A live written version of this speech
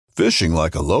Fishing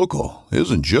like a local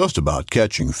isn't just about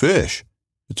catching fish.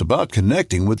 It's about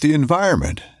connecting with the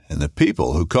environment and the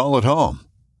people who call it home.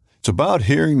 It's about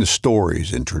hearing the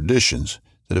stories and traditions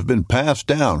that have been passed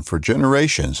down for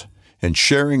generations and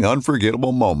sharing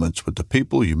unforgettable moments with the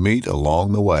people you meet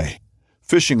along the way.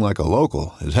 Fishing like a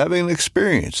local is having an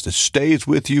experience that stays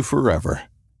with you forever.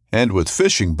 And with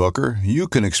Fishing Booker, you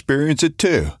can experience it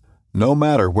too, no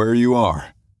matter where you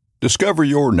are. Discover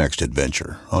your next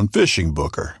adventure on Fishing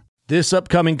Booker. This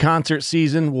upcoming concert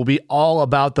season will be all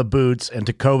about the boots, and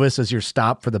Tecovas is your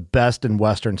stop for the best in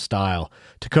Western style.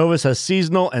 Tecovas has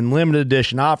seasonal and limited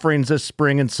edition offerings this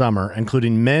spring and summer,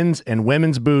 including men's and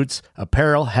women's boots,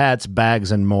 apparel, hats,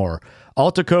 bags, and more.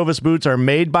 All Tecovas boots are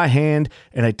made by hand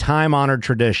in a time-honored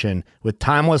tradition with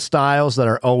timeless styles that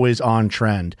are always on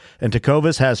trend. And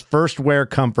Tecovas has first wear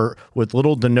comfort with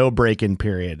little to no break-in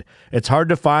period. It's hard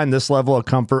to find this level of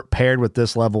comfort paired with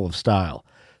this level of style.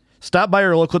 Stop by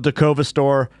your local Tecovas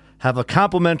store, have a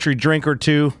complimentary drink or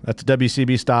two, that's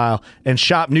WCB style, and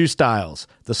shop new styles.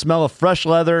 The smell of fresh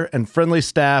leather and friendly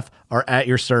staff are at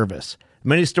your service.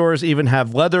 Many stores even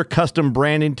have leather custom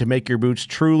branding to make your boots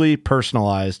truly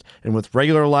personalized. And with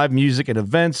regular live music and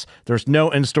events, there's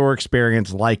no in-store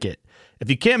experience like it.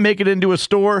 If you can't make it into a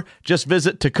store, just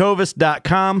visit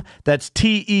tecovas.com. That's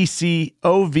TECOVAS.com.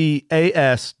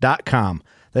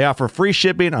 They offer free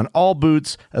shipping on all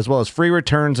boots, as well as free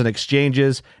returns and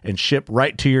exchanges, and ship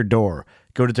right to your door.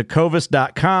 Go to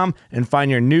tecovas.com and find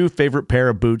your new favorite pair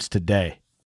of boots today.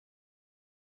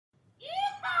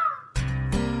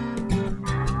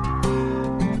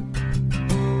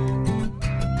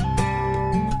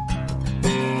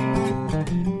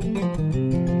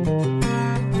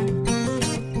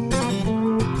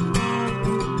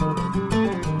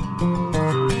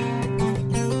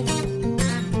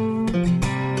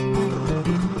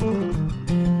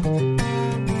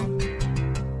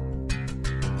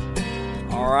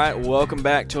 Welcome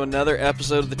back to another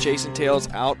episode of the Chasing Tails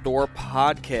Outdoor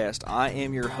Podcast. I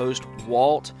am your host,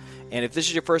 Walt, and if this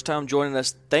is your first time joining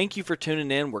us, thank you for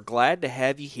tuning in. We're glad to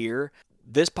have you here.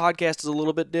 This podcast is a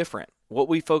little bit different. What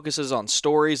we focus is on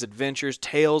stories, adventures,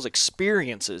 tales,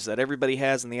 experiences that everybody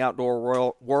has in the outdoor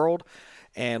world,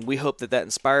 and we hope that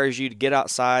inspires you to get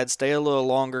outside, stay a little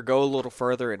longer, go a little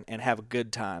further, and have a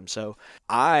good time. So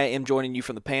I am joining you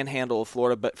from the Panhandle of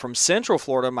Florida, but from Central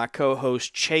Florida, my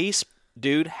co-host, Chase.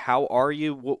 Dude, how are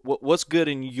you? What's good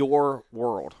in your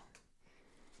world?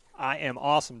 I am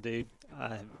awesome, dude.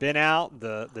 I've been out.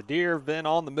 The deer have been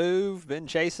on the move, been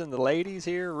chasing the ladies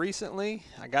here recently.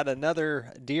 I got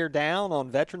another deer down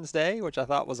on Veterans Day, which I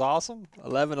thought was awesome,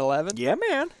 11/11. Yeah,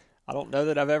 man. I don't know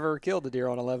that I've ever killed a deer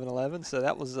on 11/11, so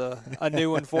that was a new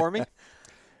one for me.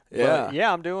 Yeah. But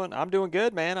yeah, I'm doing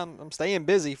good, man. I'm staying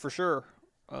busy for sure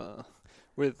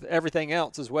with everything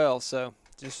else as well, so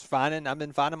I've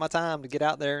been finding my time to get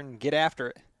out there and get after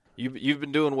it. You've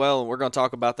been doing well, and we're going to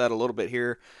talk about that a little bit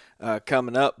here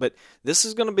coming up. But this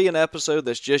is going to be an episode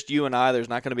that's just you and I. There's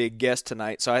not going to be a guest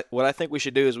tonight. So what I think we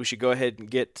should do is we should go ahead and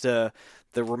get the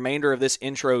remainder of this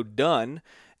intro done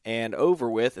and over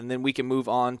with, and then we can move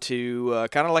on to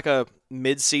kind of like a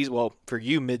mid-season. Well, for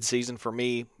you, mid-season. For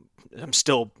me, I'm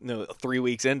still 3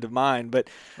 weeks into mine. But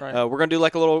right. We're going to do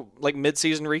like a little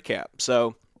mid-season recap.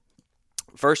 So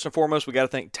first and foremost, we got to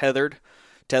thank Tethered,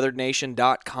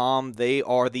 tetherednation.com. They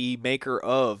are the maker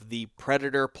of the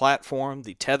Predator platform,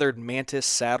 the Tethered Mantis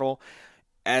saddle.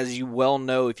 As you well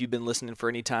know, if you've been listening for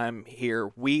any time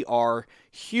here, we are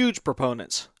huge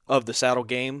proponents of the saddle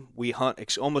game. We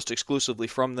hunt almost exclusively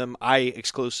from them. I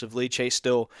exclusively. Chase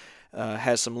still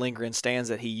has some lingering stands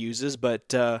that he uses,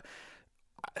 but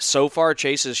so far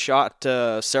Chase has shot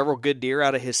several good deer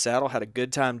out of his saddle, had a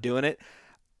good time doing it.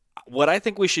 What I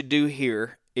think we should do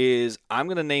here is I'm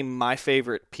going to name my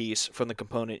favorite piece from the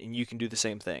component, and you can do the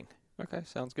same thing. Okay,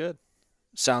 sounds good.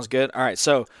 Sounds good? All right,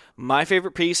 so my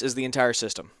favorite piece is the entire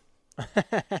system.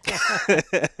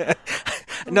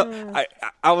 No,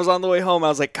 I was on the way home. I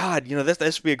was like, God, this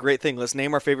would be a great thing. Let's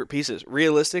name our favorite pieces.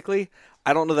 Realistically,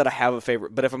 I don't know that I have a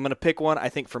favorite, but if I'm going to pick one, I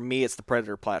think for me it's the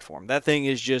Predator platform. That thing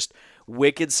is just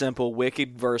wicked simple,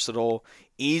 wicked versatile,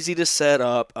 easy to set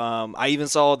up. I even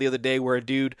saw the other day where a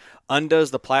dude undoes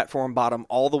the platform bottom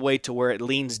all the way to where it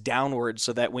leans downward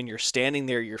so that when you're standing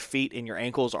there, your feet and your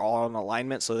ankles are all in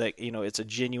alignment so that, it's a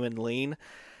genuine lean.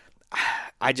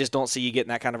 I just don't see you getting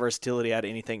that kind of versatility out of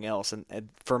anything else. And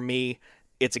for me,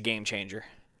 it's a game changer.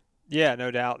 Yeah,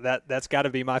 no doubt. That's got to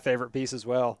be my favorite piece as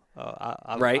well.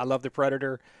 Right. I love the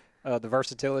Predator, the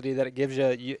versatility that it gives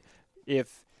you.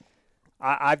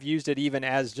 I've used it even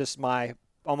as just my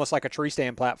almost like a tree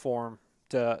stand platform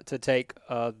to take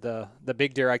the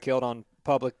big deer I killed on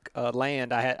public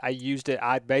land. I used it.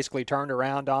 I basically turned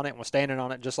around on it and was standing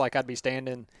on it just like I'd be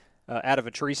standing out of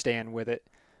a tree stand with it.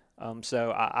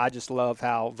 So I just love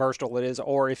how versatile it is.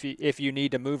 Or if you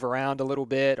need to move around a little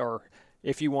bit, or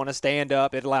if you want to stand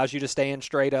up, it allows you to stand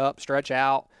straight up, stretch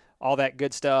out, all that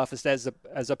good stuff,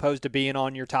 as opposed to being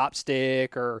on your top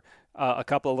stick or a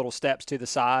couple of little steps to the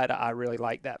side. I really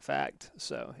like that fact.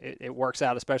 So it works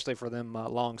out, especially for them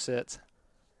long sits.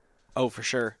 Oh, for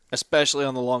sure. Especially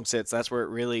on the long sits. That's where it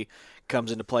really comes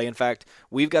into play. In fact,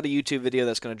 we've got a YouTube video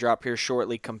that's going to drop here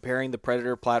shortly comparing the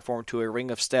Predator platform to a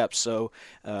ring of steps. So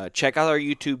check out our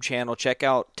YouTube channel. Check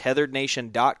out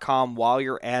tetherednation.com while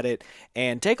you're at it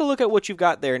and take a look at what you've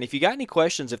got there. And if you got any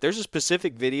questions, if there's a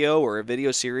specific video or a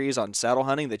video series on saddle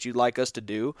hunting that you'd like us to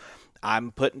do,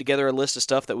 I'm putting together a list of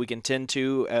stuff that we can tend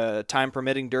to, time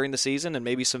permitting, during the season, and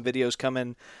maybe some videos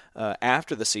coming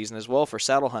after the season as well for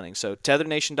saddle hunting. So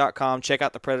tetherednation.com, check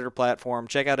out the Predator platform,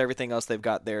 check out everything else they've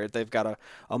got there. They've got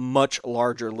a much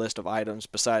larger list of items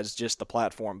besides just the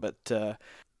platform. But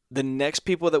the next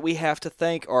people that we have to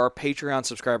thank are our Patreon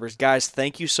subscribers. Guys,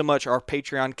 thank you so much. Our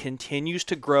Patreon continues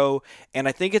to grow, and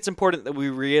I think it's important that we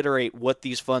reiterate what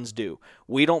these funds do.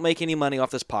 We don't make any money off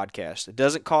this podcast. It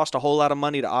doesn't cost a whole lot of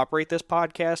money to operate this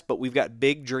podcast, but we've got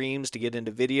big dreams to get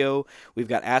into video. We've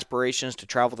got aspirations to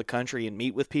travel the country and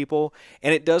meet with people,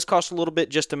 and it does cost a little bit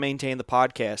just to maintain the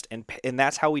podcast, and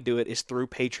that's how we do it, is through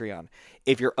Patreon.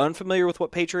 If you're unfamiliar with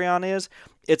what Patreon is,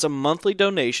 it's a monthly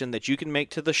donation that you can make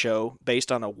to the show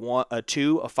based on a $1, a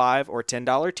 $2, a $5, or a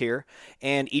 $10 tier,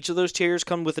 and each of those tiers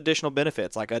come with additional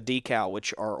benefits, like a decal,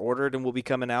 which are ordered and will be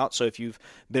coming out. So if you've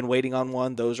been waiting on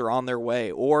one, those are on their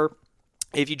way. Or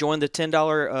if you join the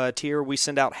 $10 tier, we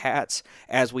send out hats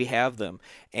as we have them.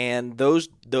 And those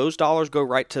dollars go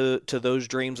right to those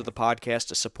dreams of the podcast,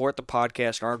 to support the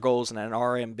podcast, our goals, and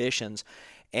our ambitions.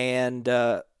 And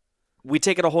we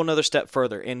take it a whole nother step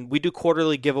further, and we do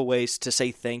quarterly giveaways to say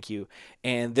thank you.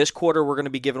 And this quarter, we're going to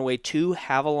be giving away 2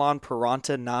 Havalon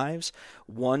Piranta knives.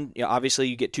 One, obviously,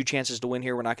 you get 2 chances to win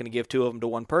here. We're not going to give 2 of them to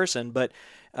one person, but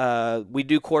we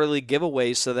do quarterly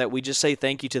giveaways so that we just say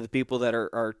thank you to the people that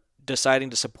are deciding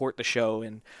to support the show.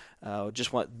 And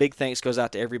just want big thanks goes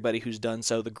out to everybody who's done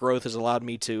so. The growth has allowed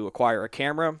me to acquire a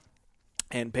camera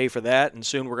and pay for that, and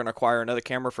soon we're going to acquire another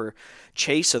camera for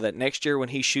Chase, so that next year when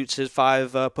he shoots his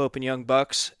 5 Pope and Young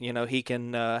bucks, he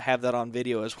can have that on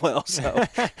video as well. So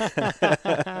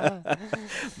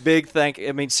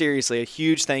seriously, a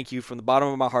huge thank you from the bottom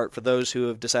of my heart for those who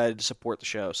have decided to support the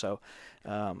show. So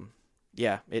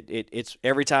it's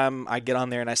every time I get on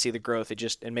there and I see the growth,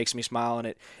 it makes me smile,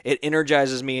 and it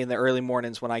energizes me in the early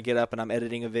mornings when I get up and I'm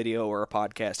editing a video or a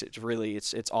podcast.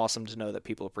 It's awesome to know that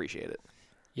people appreciate it.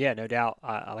 Yeah, no doubt.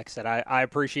 Like I said, I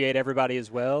appreciate everybody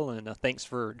as well, and thanks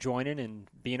for joining and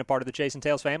being a part of the Chasing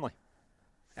Tales family.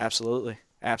 Absolutely.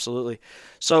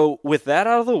 So with that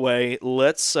out of the way,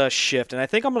 let's shift. And I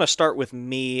think I'm going to start with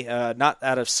me, not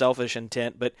out of selfish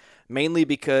intent, but mainly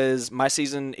because my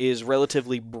season is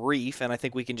relatively brief, and I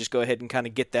think we can just go ahead and kind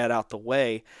of get that out the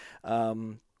way.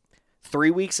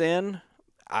 3 weeks in,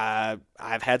 I've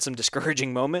had some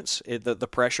discouraging moments. The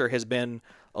pressure has been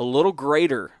a little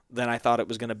greater than I thought it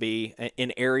was going to be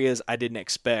in areas I didn't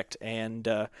expect, and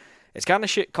it's kind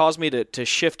of caused me to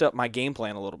shift up my game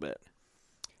plan a little bit.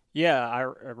 Yeah, I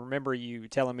remember you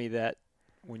telling me that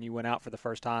when you went out for the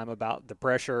first time about the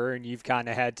pressure, and you've kind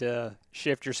of had to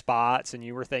shift your spots, and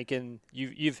you were thinking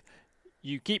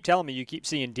you keep telling me you keep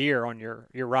seeing deer on your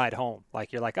ride home.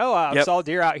 Like you're like, oh, I saw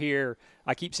deer out here.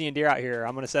 I keep seeing deer out here.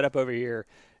 I'm going to set up over here.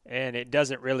 And it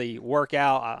doesn't really work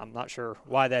out. I'm not sure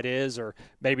why that is, or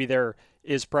maybe there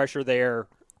is pressure there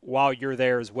while you're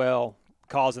there as well,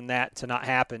 causing that to not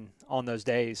happen on those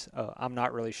days. I'm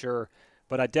not really sure.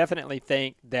 But I definitely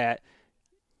think that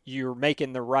you're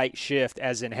making the right shift,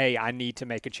 as in, hey, I need to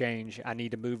make a change. I need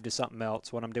to move to something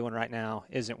else. What I'm doing right now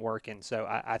isn't working. So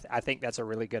I think that's a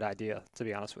really good idea, to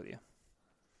be honest with you.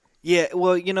 Yeah,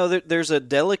 well, there's a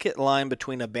delicate line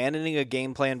between abandoning a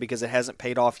game plan because it hasn't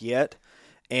paid off yet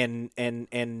and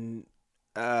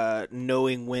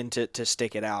knowing when to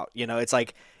stick it out. It's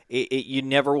like you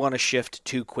never want to shift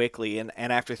too quickly. And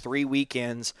after 3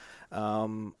 weekends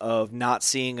of not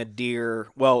seeing a deer,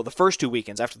 well, the first 2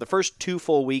 weekends, after the first 2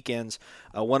 full weekends,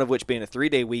 one of which being a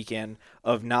 3-day weekend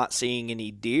of not seeing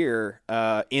any deer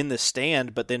in the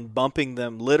stand, but then bumping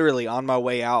them literally on my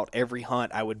way out, every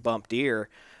hunt I would bump deer.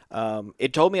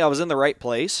 It told me I was in the right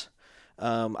place.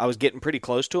 I was getting pretty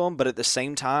close to them, but at the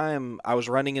same time, I was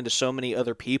running into so many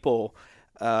other people.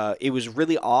 It was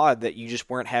really odd that you just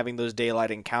weren't having those daylight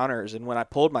encounters. And when I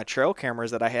pulled my trail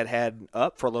cameras that I had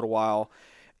up for a little while,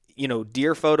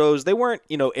 deer photos, they weren't,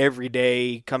 every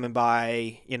day coming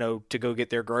by, to go get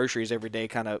their groceries every day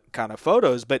kind of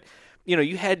photos, but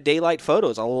you had daylight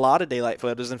photos, a lot of daylight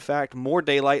photos. In fact, more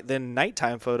daylight than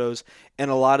nighttime photos in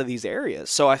a lot of these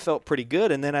areas. So I felt pretty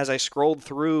good. And then as I scrolled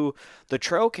through the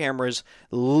trail cameras,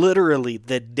 literally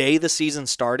the day the season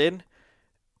started,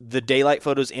 the daylight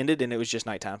photos ended and it was just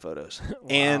nighttime photos. Wow.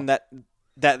 And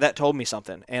that told me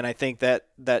something. And I think that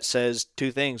says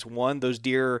two things. One, those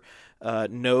deer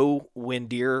know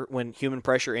when human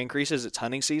pressure increases, it's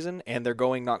hunting season, and they're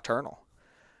going nocturnal.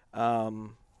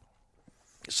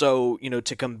 So,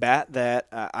 to combat that,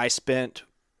 I spent,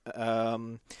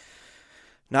 not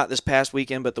this past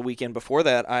weekend, but the weekend before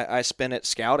that, I spent it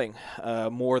scouting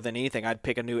more than anything. I'd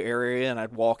pick a new area and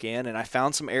I'd walk in, and I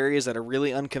found some areas that are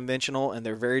really unconventional and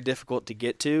they're very difficult to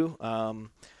get to.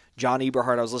 John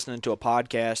Eberhard, I was listening to a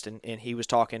podcast, and he was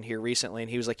talking here recently,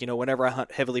 and he was like, whenever I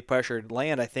hunt heavily pressured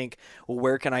land, I think, well,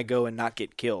 where can I go and not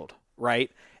get killed, right?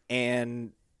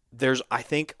 And I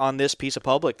think on this piece of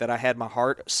public that I had my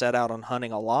heart set out on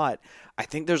hunting a lot, I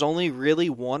think there's only really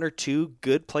one or two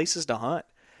good places to hunt.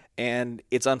 And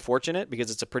it's unfortunate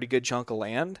because it's a pretty good chunk of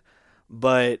land,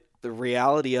 but the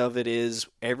reality of it is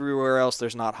everywhere else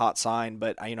there's not hot sign.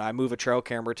 But I move a trail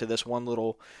camera to this one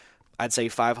little, I'd say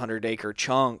 500-acre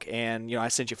chunk, and I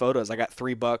sent you photos. I got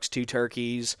 3 bucks, 2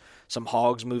 turkeys, some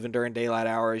hogs moving during daylight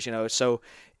hours. So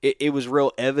it was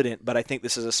real evident. But I think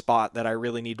this is a spot that I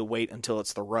really need to wait until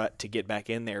it's the rut to get back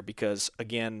in there, because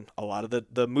again, a lot of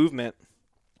the movement,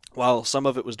 while some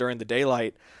of it was during the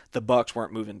daylight, the bucks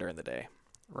weren't moving during the day.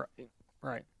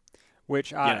 Right.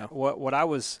 Which I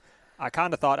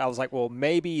kind of thought, I was like, well,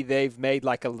 maybe they've made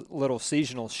like a little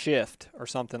seasonal shift or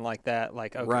something like that.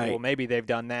 Like, okay, right. Well, maybe they've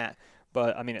done that.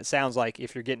 But I mean, it sounds like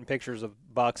if you're getting pictures of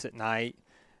bucks at night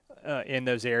in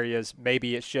those areas,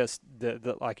 maybe it's just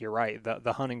like you're right,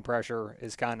 the hunting pressure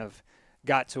is kind of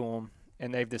got to them,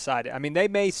 and they've decided. I mean, they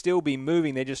may still be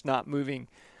moving, they're just not moving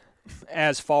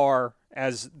as far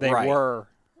as they were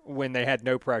when they had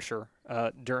no pressure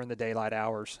during the daylight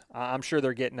hours. I'm sure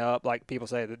they're getting up, like people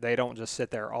say, that they don't just sit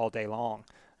there all day long.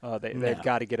 They've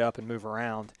got to get up and move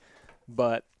around.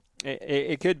 But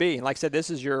it could be. And like I said, this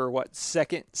is your,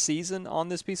 second season on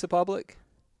this piece of public?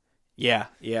 Yeah.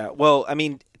 Well, I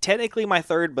mean, technically my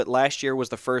third, but last year was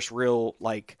the first real,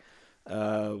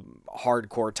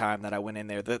 hardcore time that I went in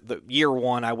there. The year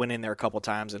one, I went in there a couple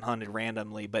times and hunted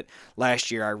randomly, but last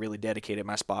year I really dedicated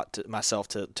myself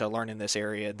to learning this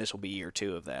area, and this will be year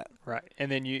 2 of that. Right.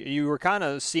 And then you were kind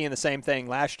of seeing the same thing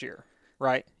last year,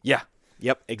 right? Yeah.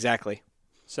 Yep, exactly.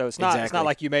 So it's not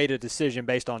like you made a decision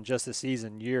based on just the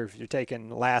season. You're taking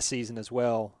last season as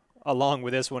well along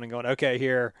with this one and going, okay,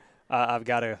 here I've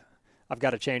got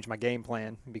to change my game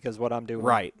plan because what I'm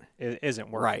doing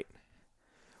isn't working. Right.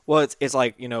 Well, it's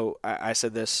like, I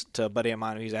said this to a buddy of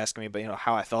mine who's asking me, but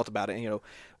how I felt about it.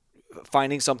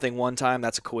 Finding something one time,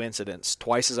 that's a coincidence.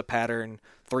 Twice is a pattern.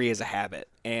 3 is a habit.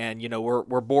 And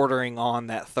we're bordering on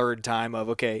that third time of,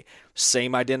 okay,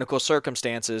 same identical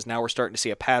circumstances. Now we're starting to see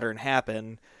a pattern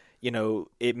happen.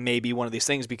 It may be one of these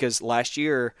things, because last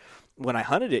year when I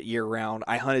hunted it year round,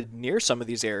 I hunted near some of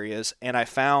these areas, and I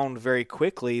found very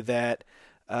quickly that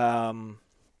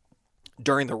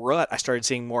during the rut, I started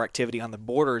seeing more activity on the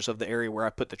borders of the area where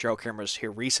I put the trail cameras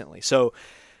here recently. So,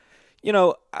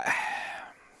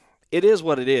 it is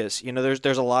what it is.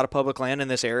 There's a lot of public land in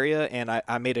this area, and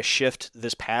I made a shift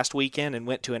this past weekend and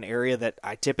went to an area that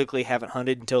I typically haven't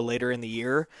hunted until later in the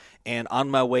year. And on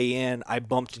my way in, I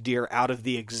bumped deer out of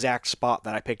the exact spot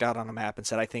that I picked out on a map and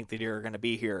said, I think the deer are going to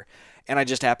be here. And I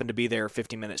just happened to be there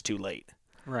 50 minutes too late.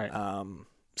 Right.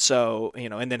 So,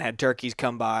 and then had turkeys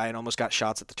come by and almost got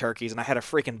shots at the turkeys. And I had a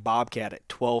freaking bobcat at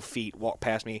 12 feet walk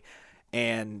past me.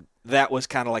 And that was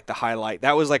kind of like the highlight.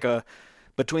 That was like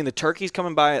between the turkeys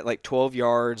coming by at like 12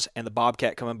 yards and the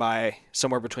bobcat coming by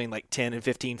somewhere between like 10 and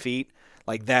 15 feet.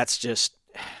 Like that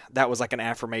was like an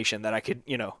affirmation that I could,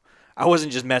 I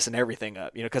wasn't just messing everything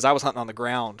up, because I was hunting on the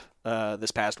ground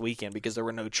this past weekend because there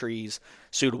were no trees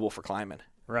suitable for climbing.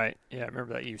 Right. Yeah, I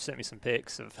remember that you sent me some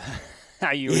pics of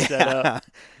how you were set up.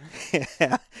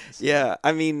 Yeah.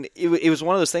 I mean, it was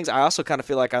one of those things. I also kind of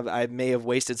feel like I may have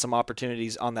wasted some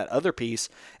opportunities on that other piece,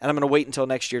 and I'm going to wait until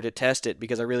next year to test it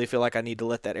because I really feel like I need to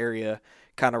let that area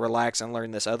kind of relax and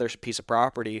learn this other piece of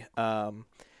property.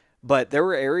 But there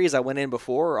were areas I went in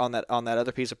before on that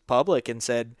other piece of public and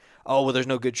said, oh, well, there's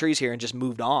no good trees here, and just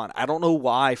moved on. I don't know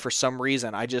why. For some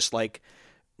reason, I just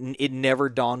it never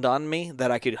dawned on me that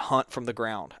I could hunt from the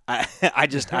ground.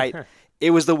 it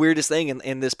was the weirdest thing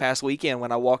in this past weekend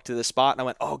when I walked to this spot and I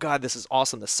went, oh God, this is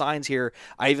awesome. The sign's here.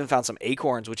 I even found some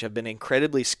acorns, which have been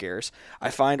incredibly scarce. I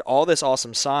find all this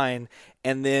awesome sign,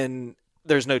 and then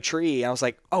there's no tree. I was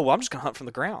like, oh, well, I'm just going to hunt from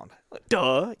the ground. Like,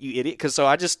 duh, you idiot. Because so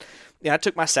I just, I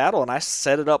took my saddle and I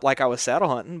set it up like I was saddle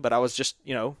hunting, but I was just,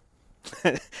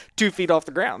 2 feet off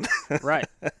the ground. Right.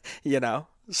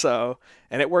 So,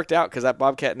 and it worked out because that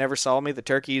bobcat never saw me. The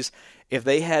turkeys, if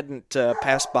they hadn't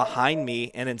passed behind me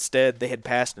and instead they had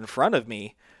passed in front of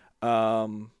me,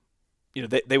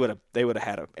 they would have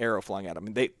had an arrow flung at them. I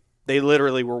mean, they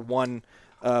literally were one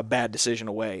bad decision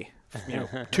away,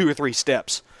 2 or 3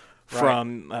 steps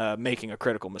from making a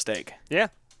critical mistake. Yeah.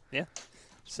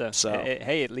 So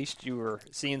hey, at least you were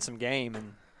seeing some game,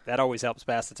 and that always helps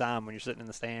pass the time when you're sitting in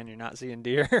the stand. You're not seeing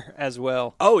deer as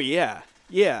well. Oh yeah.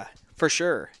 For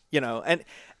sure, and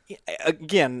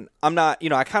again, I'm not,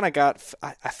 I kind of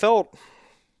I felt,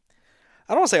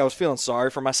 I don't want to say I was feeling sorry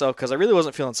for myself because I really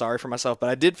wasn't feeling sorry for myself, but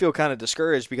I did feel kind of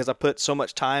discouraged because I put so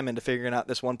much time into figuring out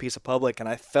this one piece of public, and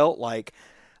I felt like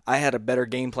I had a better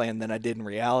game plan than I did in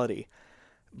reality.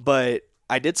 But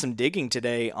I did some digging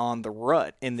today on the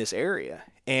rut in this area,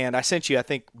 and I sent you, I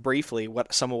think, briefly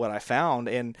some of what I found,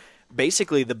 and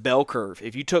basically the bell curve.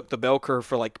 If you took the bell curve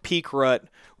for like peak rut,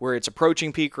 where it's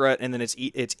approaching peak rut and then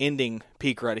it's ending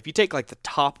peak rut, if you take like the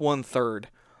top 1/3,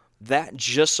 that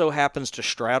just so happens to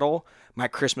straddle my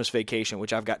Christmas vacation,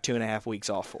 which I've got 2.5 weeks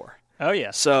off for. Oh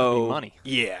yeah, so money.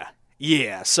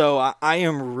 Yeah. So I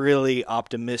am really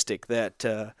optimistic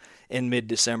that in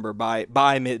mid-December,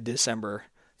 by mid-December,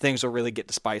 things will really get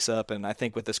to spice up, and I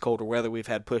think with this colder weather we've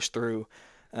had pushed through,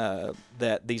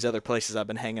 that these other places I've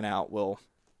been hanging out will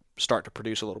start to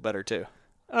produce a little better too.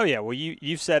 Oh yeah, well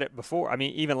you've said it before. I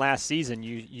mean, even last season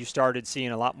you started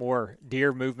seeing a lot more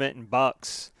deer movement and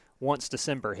bucks once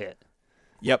December hit.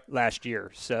 Yep. Last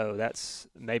year. So that's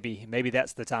maybe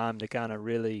that's the time to kind of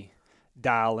really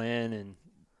dial in and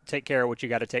take care of what you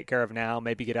got to take care of now,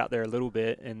 maybe get out there a little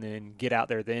bit and then get out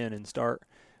there then and start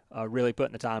really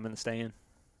putting the time in the stand.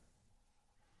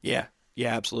 Yeah,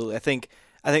 absolutely. I think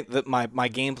that my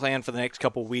game plan for the next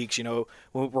couple of weeks, when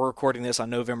we're recording this on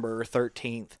November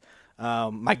 13th,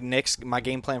 my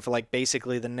game plan for like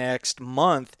basically the next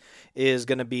month is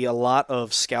going to be a lot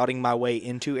of scouting my way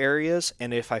into areas,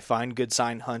 and if I find good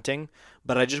sign, hunting.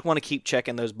 But I just want to keep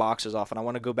checking those boxes off, and I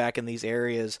want to go back in these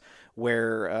areas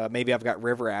where maybe I've got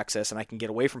river access and I can get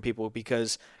away from people,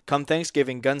 because come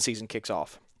Thanksgiving, gun season kicks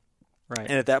off. Right.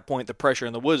 And at that point, the pressure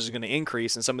in the woods is going to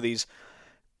increase, and some of these,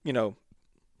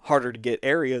 harder to get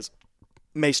areas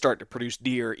may start to produce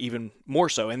deer even more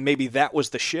so. And maybe that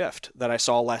was the shift that I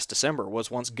saw last December,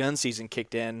 was once gun season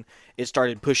kicked in, it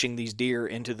started pushing these deer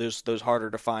into those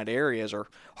harder to find areas, or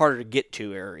harder to get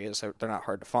to areas. They're not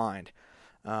hard to find.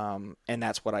 And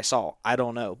that's what I saw. I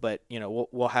don't know, but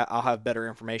I'll have better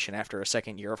information after a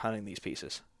second year of hunting these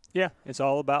pieces. Yeah, it's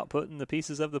all about putting the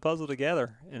pieces of the puzzle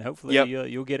together, and hopefully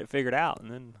you'll get it figured out,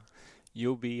 and then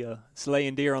you'll be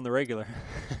slaying deer on the regular.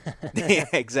 Yeah,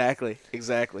 exactly.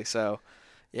 So,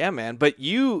 yeah, man. But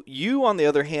you on the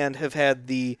other hand have had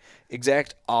the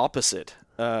exact opposite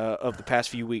of the past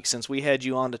few weeks. Since we had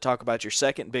you on to talk about your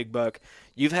second big buck,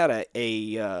 you've had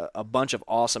a bunch of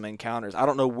awesome encounters. I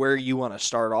don't know where you want to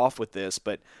start off with this,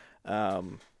 but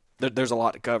there's a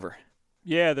lot to cover.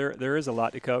 Yeah, there is a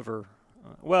lot to cover.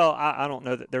 Well, I don't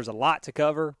know that there's a lot to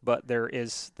cover, but there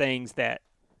is things that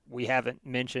we haven't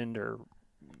mentioned, or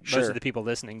most of the people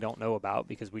listening don't know about,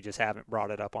 because we just haven't brought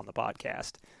it up on the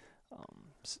podcast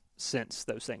since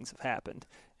those things have happened.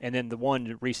 And then the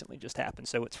one recently just happened,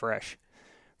 so it's fresh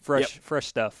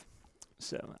stuff.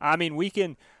 So, I mean, we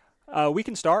can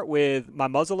start with my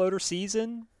muzzleloader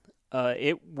season.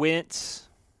 It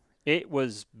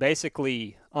was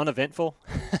basically uneventful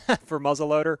for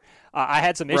muzzleloader. I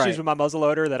had some issues with my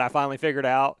muzzleloader that I finally figured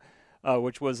out,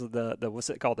 which was the what's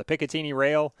it called, the Picatinny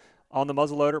rail on the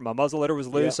muzzleloader. My muzzleloader was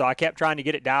loose, so I kept trying to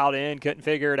get it dialed in, couldn't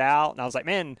figure it out, and I was like,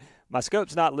 man, my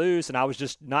scope's not loose, and I was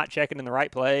just not checking in the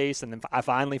right place, and then I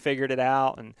finally figured it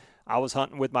out, and I was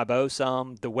hunting with my bow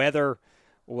some. The weather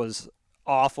was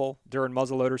awful during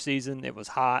muzzleloader season. It was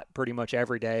hot pretty much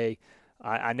every day.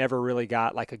 I never really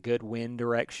got like a good wind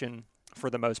direction for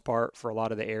the most part for a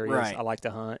lot of the areas I like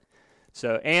to hunt.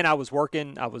 So, and I was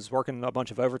working a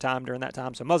bunch of overtime during that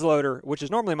time. So muzzleloader, which is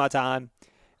normally my time,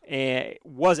 and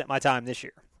wasn't my time this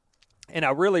year. And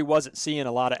I really wasn't seeing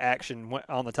a lot of action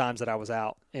on the times that I was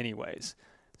out anyways.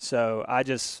 So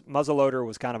muzzleloader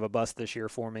was kind of a bust this year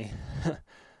for me.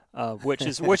 Which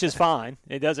is fine.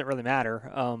 It doesn't really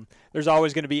matter. There's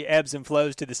always going to be ebbs and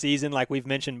flows to the season, like we've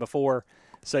mentioned before.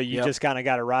 So you just kind of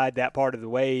got to ride that part of the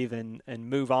wave and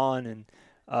move on. And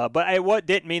But what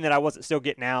didn't mean that I wasn't still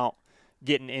getting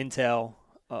intel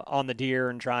on the deer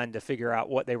and trying to figure out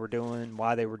what they were doing,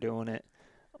 why they were doing it,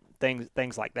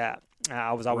 things like that.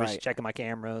 I was always checking my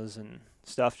cameras and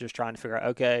stuff, just trying to figure out,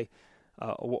 okay,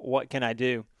 what can I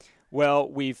do? Well,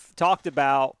 we've talked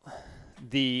about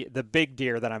the big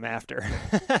deer that I'm after.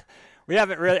 We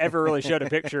haven't ever really showed a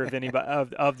picture of anybody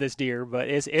of this deer, but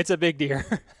it's a big deer,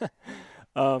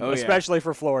 especially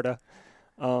for Florida.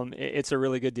 It's a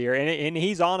really good deer, and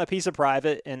he's on a piece of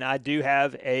private, and I do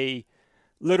have a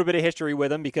little bit of history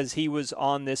with him because he was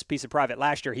on this piece of private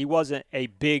last year. He wasn't a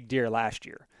big deer last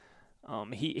year.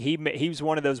 He was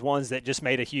one of those ones that just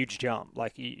made a huge jump.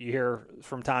 Like you hear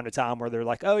from time to time where they're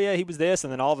like, oh yeah, he was this,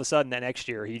 and then all of a sudden that next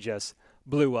year he just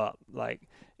blew up.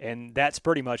 And that's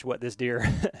pretty much what this deer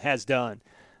has done.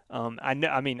 I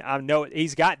know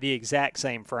he's got the exact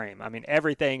same frame. I mean,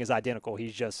 everything is identical.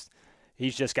 He's just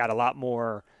got a lot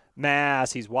more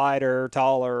mass. He's wider,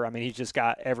 taller. I mean, he's just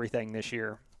got everything this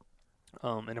year.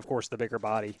 And of course the bigger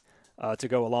body to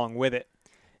go along with it.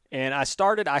 And I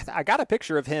got a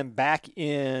picture of him back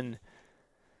in,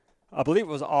 I believe it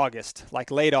was August,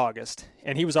 like late August,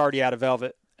 and he was already out of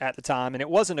velvet at the time. And it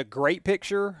wasn't a great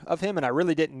picture of him, and I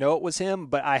really didn't know it was him,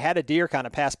 but I had a deer kind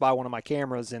of pass by one of my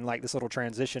cameras in like this little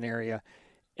transition area,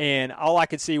 and all I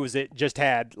could see was it just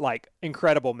had like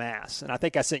incredible mass. And I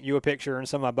think I sent you a picture, and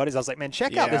some of my buddies, I was like, man,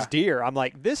 check out this deer. I'm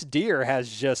like, this deer has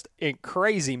just a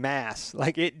crazy mass.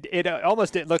 Like it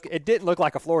almost didn't look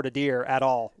like a Florida deer at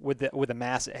all with the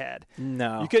mass it had.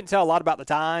 No. You couldn't tell a lot about the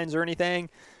tines or anything,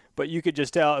 but you could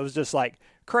just tell it was just like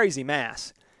crazy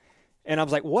mass. And I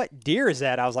was like, what deer is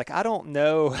that? I was like, I don't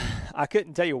know. I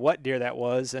couldn't tell you what deer that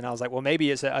was. And I was like, well, maybe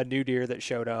it's a new deer that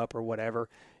showed up or whatever.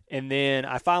 And then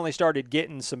I finally started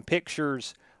getting some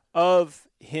pictures of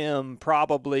him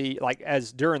probably like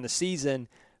as during the season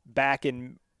back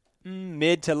in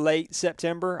mid to late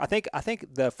September. I think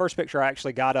the first picture I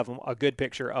actually got of him, a good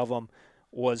picture of him,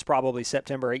 was probably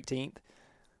September 18th.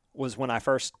 Was when I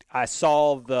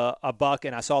saw a buck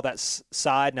and I saw that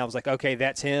side and I was like, okay,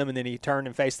 that's him. And then he turned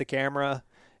and faced the camera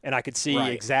and I could see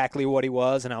exactly what he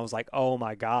was. And I was like, oh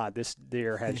my God, this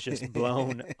deer has just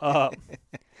blown up.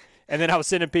 And then I was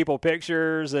sending people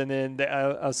pictures, and then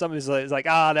somebody's like,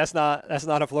 that's not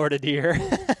a Florida deer.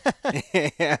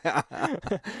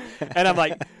 And I'm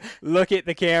like, look at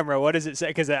the camera. What does it say?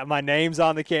 Because my name's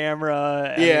on the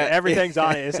camera. Yeah. Everything's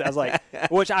on it. I was like,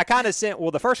 which I kind of sent,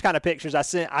 the first kind of pictures I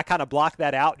sent, I kind of blocked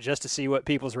that out just to see what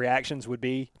people's reactions would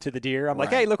be to the deer. I'm like,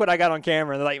 hey, look what I got on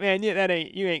camera. And they're like, man,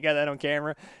 you ain't got that on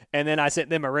camera. And then I sent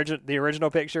them the original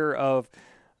picture of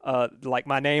like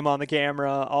my name on the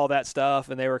camera, all that stuff,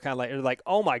 and they were kind of like,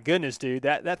 oh my goodness, dude,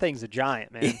 that thing's a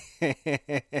giant, man.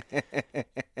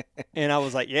 And I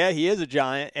was like, yeah, he is a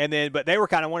giant. And then, but they were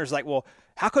kind of wondering, like, well,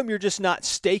 how come you're just not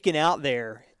staking out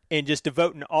there and just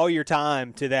devoting all your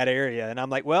time to that area? And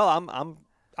I'm like, well,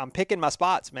 I'm picking my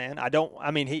spots, man.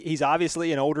 He's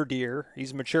obviously an older deer.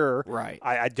 He's mature. Right.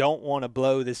 I don't want to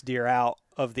blow this deer out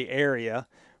of the area,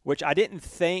 which I didn't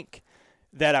think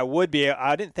that I would be.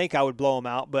 I didn't think I would blow him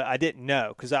out, but I didn't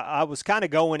know because I was kind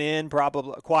of going in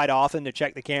probably quite often to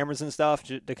check the cameras and stuff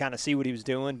to kind of see what he was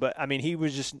doing. But I mean, he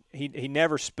was just he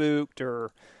never spooked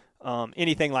or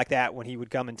anything like that when he would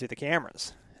come into the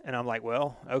cameras. And I'm like,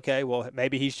 well, okay, well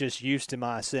maybe he's just used to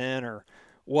my scent or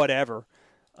whatever.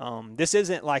 This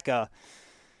isn't like a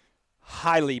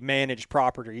highly managed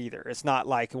property either. It's not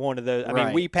like one of those. I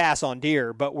mean, we pass on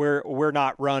deer, but we're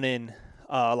not running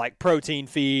like protein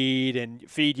feed and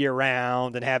feed year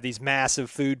round and have these massive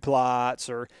food plots.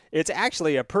 Or it's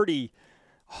actually a pretty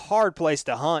hard place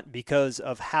to hunt because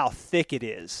of how thick it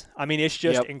is. I mean, it's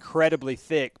just incredibly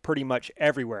thick pretty much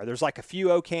everywhere. There's like a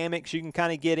few oak hammocks you can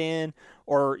kind of get in,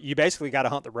 or you basically got to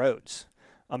hunt the roads.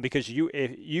 Because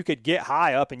if you could get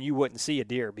high up and you wouldn't see a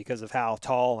deer because of how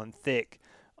tall and thick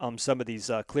some of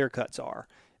these clear cuts are.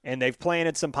 And they've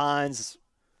planted some pines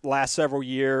last several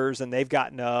years, and they've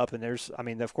gotten up, and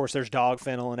of course there's dog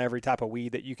fennel and every type of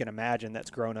weed that you can imagine that's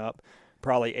grown up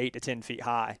probably 8 to 10 feet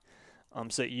high.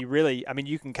 So you really,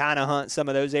 you can kind of hunt some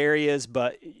of those areas,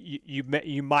 but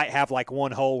you might have like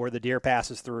one hole where the deer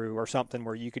passes through or something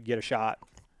where you could get a shot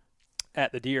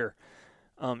at the deer.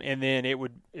 And then it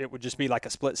would just be like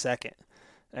a split second,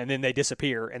 and then they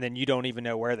disappear, and then you don't even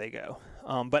know where they go.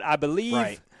 But I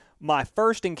believe my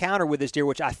first encounter with this deer,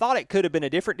 which I thought it could have been a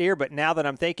different deer, but now that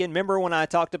I'm thinking, remember when I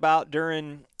talked about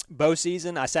during bow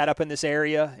season, I sat up in this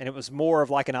area, and it was more of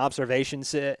like an observation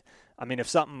sit. I mean, if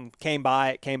something came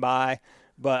by, it came by,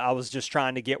 but I was just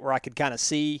trying to get where I could kind of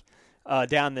see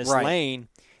down this lane.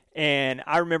 And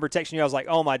I remember texting you. I was like,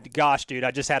 oh, my gosh, dude,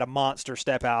 I just had a monster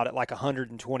step out at like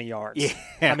 120 yards.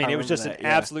 Yeah, it was just an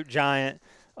absolute giant.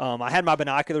 I had my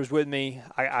binoculars with me.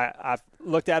 I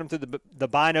looked at him through the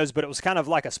binos, but it was kind of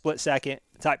like a split-second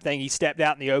type thing. He stepped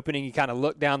out in the opening. He kind of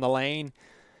looked down the lane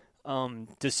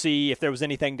to see if there was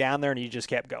anything down there, and he just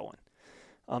kept going.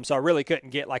 So I really couldn't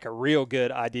get like a real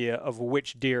good idea of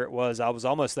which deer it was. I was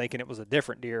almost thinking it was a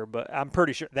different deer, but I'm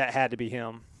pretty sure that had to be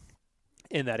him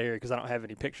in that area because I don't have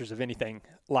any pictures of anything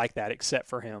like that except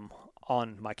for him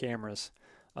on my cameras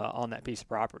on that piece of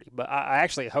property. But I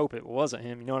actually hope it wasn't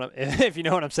him, if you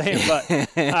know what I'm saying. But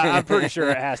I'm pretty sure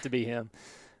it has to be him.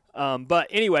 But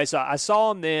anyway, so I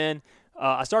saw him then.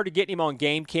 I started getting him on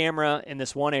game camera in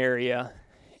this one area,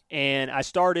 and I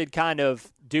started kind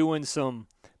of doing some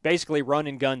basically run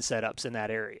and gun setups in that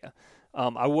area.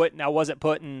 I wasn't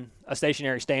putting a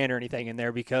stationary stand or anything in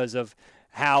there because of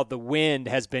how the wind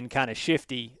has been kind of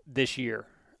shifty this year.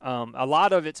 A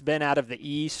lot of it's been out of the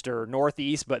east or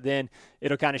northeast, but then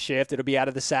it'll kind of shift. It'll be out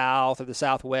of the south or the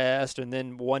southwest, and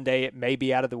then one day it may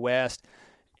be out of the west.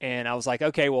 And I was like,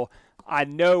 okay, well, I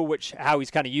know how he's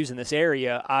kind of using this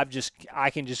area. I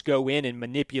can just go in and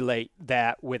manipulate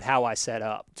that with how I set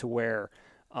up to where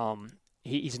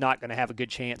he's not going to have a good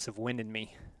chance of winding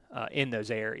me in those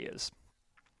areas.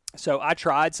 So I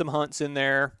tried some hunts in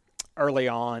there early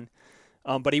on,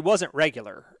 but he wasn't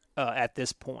regular at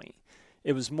this point.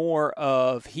 It was more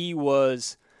of he would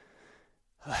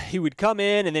come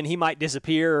in and then he might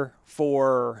disappear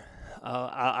for,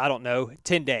 I don't know,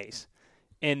 10 days.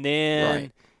 And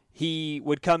then he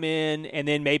would come in and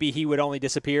then maybe he would only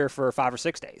disappear for 5 or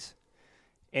 6 days.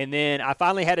 And then I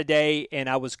finally had a day, and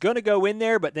I was going to go in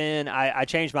there, but then I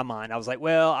changed my mind. I was like,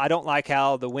 well, I don't like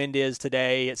how the wind is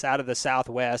today. It's out of the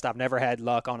southwest. I've never had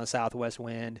luck on a southwest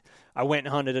wind. I went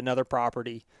and hunted another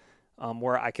property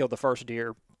where I killed the first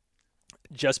deer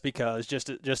just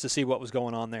to see what was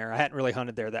going on there. I hadn't really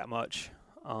hunted there that much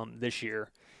this year.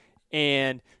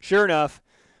 And sure enough,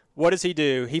 what does he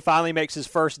do? He finally makes his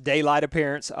first daylight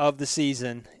appearance of the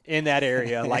season in that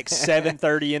area, like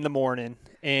 7:30 in the morning.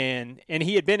 And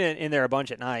he had been in there a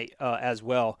bunch at night as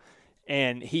well.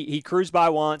 And he cruised by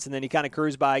once, and then he kind of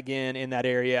cruised by again in that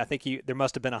area. I think there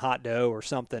must have been a hot doe or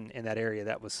something in that area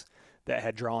that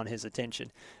had drawn his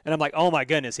attention. And I'm like, oh my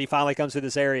goodness, he finally comes through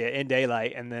this area in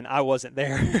daylight, and then I wasn't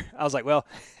there. I was like, well,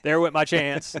 there went my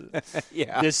chance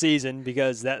this season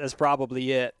because that's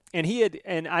probably it.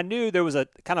 And I knew there was a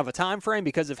kind of a time frame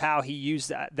because of how he used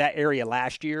that area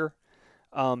last year.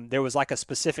 There was like a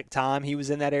specific time he was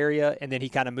in that area, and then he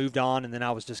kind of moved on, and then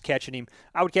I was just catching him.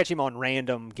 I would catch him on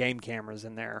random game cameras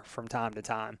in there from time to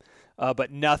time,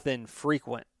 but nothing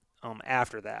frequent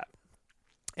after that.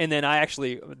 And then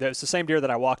there's the same deer that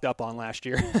I walked up on last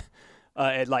year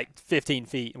at like 15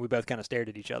 feet, and we both kind of stared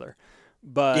at each other.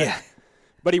 But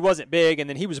he wasn't big, and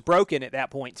then he was broken at that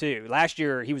point too. Last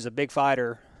year he was a big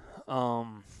fighter.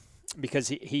 Because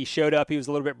he showed up, he was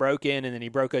a little bit broken, and then he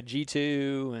broke a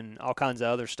G2 and all kinds of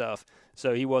other stuff.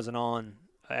 So he wasn't on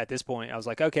at this point. I was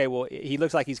like, okay, well, he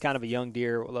looks like he's kind of a young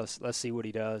deer. Well, let's see what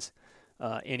he does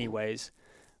anyways.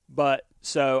 But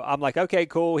so I'm like, okay,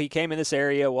 cool. He came in this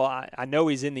area. Well, I know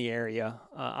he's in the area.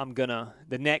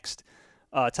 The next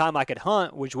time I could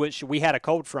hunt, which we had a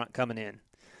cold front coming in.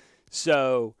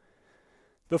 So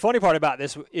the funny part about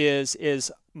this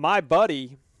is my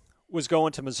buddy was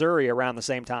going to Missouri around the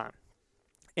same time.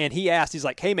 And he's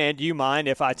like, hey man, do you mind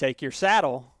if I take your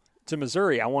saddle to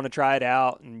Missouri? I want to try it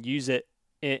out and use it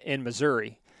in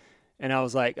Missouri. And I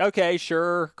was like, okay,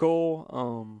 sure,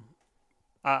 cool.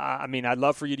 I mean, I'd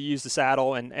love for you to use the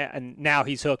saddle. And now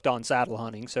he's hooked on saddle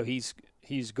hunting. So he's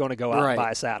going to go out and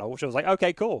buy a saddle, which I was like,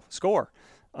 okay, cool, score.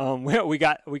 We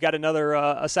got another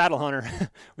a saddle hunter.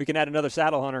 We can add another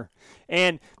saddle hunter.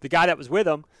 And the guy that was with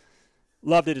him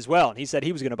loved it as well, and he said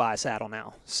he was going to buy a saddle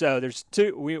now. So there's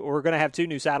two. We're going to have two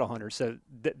new saddle hunters. So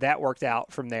that worked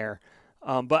out from there.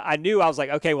 But I was like,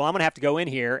 okay, well, I'm going to have to go in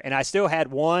here, and I still had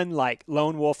one like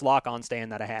lone wolf lock-on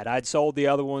stand that I had. I'd sold the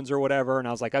other ones or whatever, and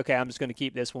I was like, okay, I'm just going to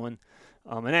keep this one.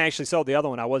 And I actually sold the other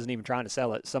one. I wasn't even trying to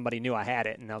sell it. Somebody knew I had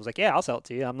it, and I was like, yeah, I'll sell it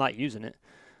to you. I'm not using it.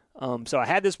 So I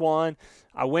had this one.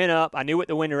 I went up. I knew what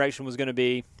the wind direction was going to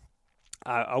be.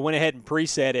 I went ahead and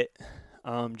preset it.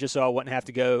 Just so I wouldn't have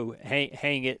to go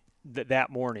hang it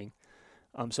that morning.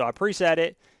 So I preset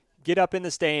it, get up in the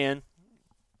stand,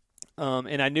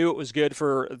 and I knew it was good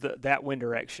for that wind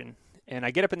direction. And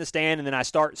I get up in the stand, and then I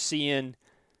start seeing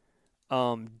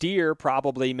deer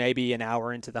probably maybe an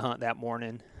hour into the hunt that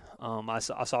morning. I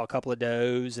saw a couple of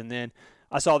does, and then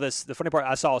I saw the funny part,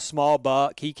 I saw a small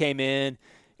buck. He came in,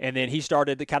 and then he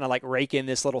started to kind of like rake in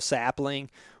this little sapling.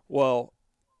 Well,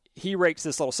 he rakes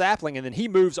this little sapling, and then he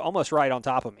moves almost right on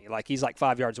top of me, like he's like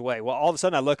 5 yards away. Well, all of a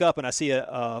sudden I look up and I see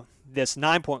this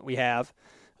 9-point we have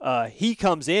he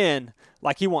comes in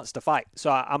like he wants to fight.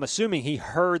 So I'm assuming he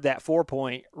heard that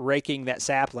 4-point raking that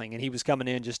sapling, and he was coming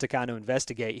in just to kind of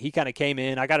investigate. He kind of came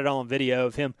in. I got it on video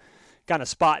of him kind of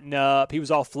spotting up. He was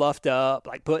all fluffed up,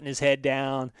 like putting his head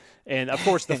down. And, of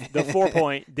course, the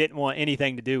 4-point didn't want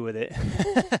anything to do with it.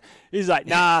 He's like,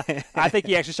 nah. I think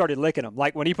he actually started licking him.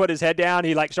 Like, when he put his head down,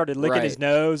 he, like, started licking his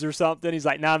nose or something. He's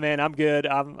like, nah, man, I'm good.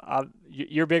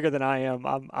 You're bigger than I am.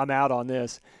 I'm out on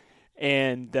this.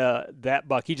 And that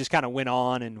buck, he just kind of went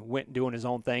on and went doing his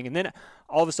own thing. And then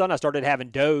all of a sudden I started having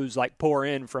does, like, pour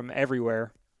in from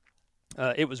everywhere.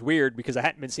 It was weird because I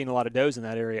hadn't been seeing a lot of does in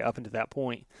that area up until that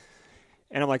point.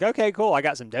 And I'm like, okay, cool. I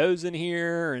got some does in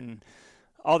here and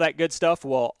all that good stuff.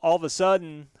 Well, all of a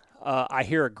sudden, I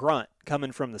hear a grunt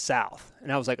coming from the south,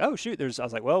 and I was like, oh shoot! I was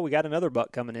like, well, we got another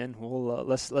buck coming in. Well,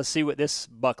 let's see what this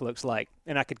buck looks like.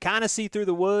 And I could kind of see through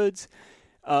the woods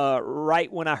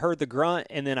right when I heard the grunt,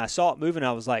 and then I saw it moving.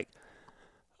 I was like,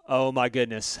 oh my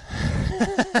goodness,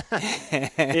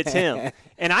 it's him.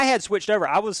 And I had switched over.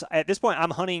 I was at this point.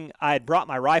 I'm hunting. I had brought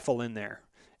my rifle in there,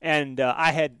 and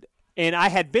I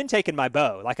had been taking my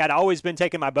bow. Like, I'd always been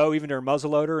taking my bow, even during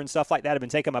muzzleloader and stuff like that. I've been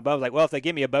taking my bow. Like, well, if they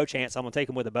give me a bow chance, I'm going to take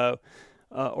them with a bow.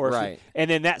 And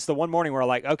then that's the one morning where I'm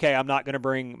like, okay, I'm not going to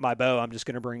bring my bow. I'm just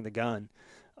going to bring the gun.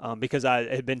 Because I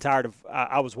had been tired of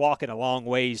I was walking a long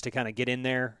ways to kind of get in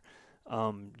there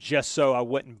just so I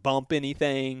wouldn't bump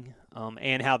anything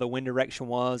and how the wind direction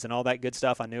was and all that good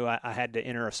stuff. I knew I had to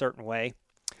enter a certain way.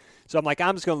 So I'm like,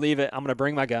 I'm just going to leave it. I'm going to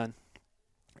bring my gun.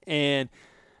 And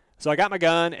so I got my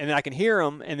gun, and then I can hear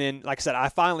him, and then, like I said, I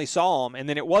finally saw him, and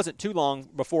then it wasn't too long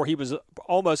before he was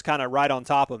almost kind of right on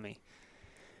top of me.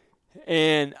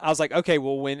 And I was like, okay,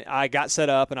 well, when I got set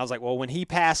up, and I was like, well, when he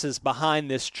passes behind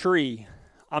this tree,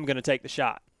 I'm going to take the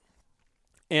shot.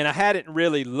 And I hadn't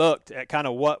really looked at kind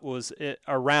of what was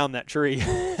around that tree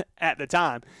at the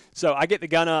time. So I get the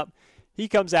gun up. He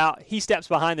comes out. He steps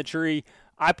behind the tree.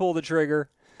 I pull the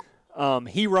trigger.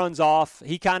 He runs off.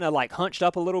 He kind of, like, hunched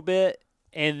up a little bit.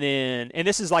 And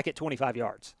this is like at 25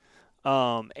 yards.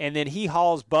 And then he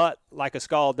hauls butt like a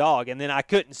scald dog. And then I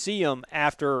couldn't see him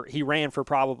after he ran for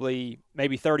probably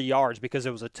maybe 30 yards because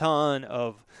there was a ton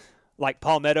of like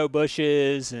palmetto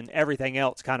bushes and everything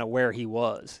else kind of where he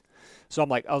was. So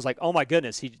I was like, oh my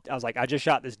goodness. I just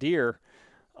shot this deer.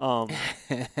 And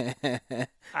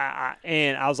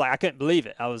I was like, I couldn't believe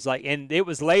it. I was like, and it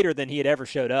was later than he had ever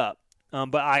showed up.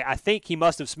 But I think he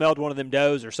must have smelled one of them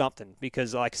does or something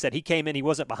because, like I said, he came in, he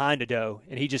wasn't behind a doe,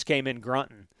 and he just came in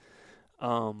grunting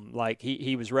like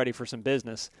he was ready for some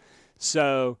business.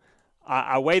 So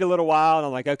I wait a little while, and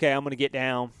I'm like, okay, I'm going to get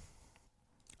down.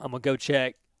 I'm going to go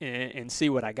check and see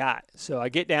what I got. So I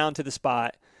get down to the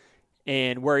spot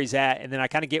and where he's at, and then I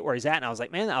kind of get where he's at, and I was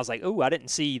like, ooh, I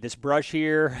didn't see this brush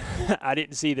here. I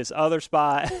didn't see this other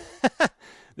spot,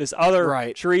 this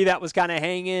other tree that was kind of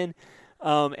hanging.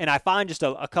 And I find just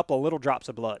a couple of little drops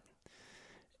of blood.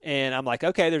 And I'm like,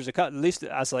 okay, there's a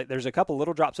couple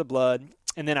little drops of blood.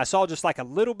 And then I saw just like a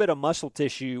little bit of muscle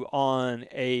tissue on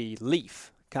a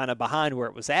leaf kind of behind where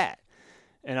it was at.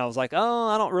 And I was like, oh,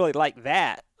 I don't really like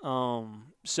that.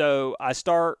 So I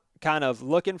start kind of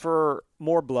looking for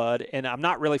more blood, and I'm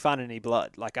not really finding any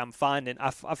blood. Like I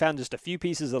found just a few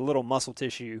pieces of little muscle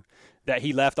tissue that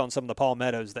he left on some of the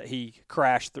palmettos that he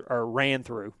crashed or ran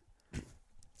through.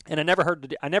 And I never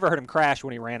heard him crash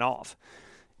when he ran off.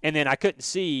 And then I couldn't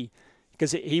see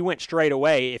because he went straight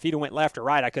away. If he'd went left or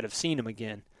right, I could have seen him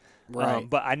again. Right.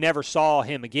 But I never saw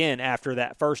him again after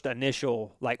that first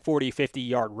initial like 40,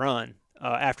 50-yard run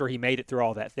after he made it through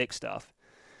all that thick stuff.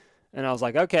 And I was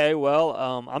like, okay, well,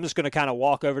 I'm just going to kind of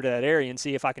walk over to that area and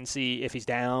see if I can see if he's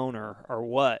down or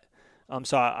what.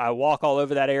 So I walk all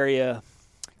over that area,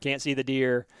 can't see the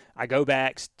deer. I go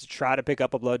back to try to pick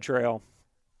up a blood trail.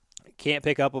 Can't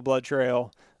pick up a blood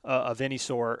trail of any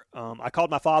sort. I called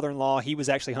my father-in-law. He was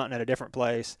actually hunting at a different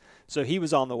place, so he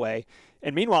was on the way.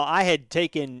 And meanwhile, I had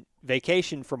taken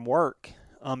vacation from work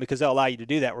because they'll allow you to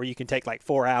do that, where you can take like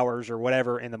 4 hours or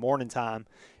whatever in the morning time.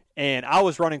 And I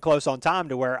was running close on time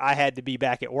to where I had to be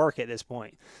back at work at this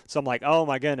point. So I'm like, oh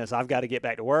my goodness, I've got to get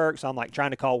back to work. So I'm like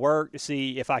trying to call work to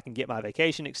see if I can get my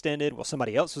vacation extended. Well,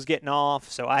 somebody else was getting off,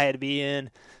 so I had to be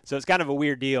in. So it's kind of a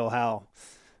weird deal how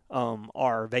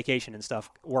our vacation and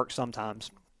stuff works sometimes.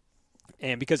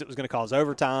 And because it was going to cause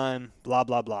overtime, blah,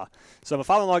 blah, blah. So my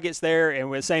father-in-law gets there, and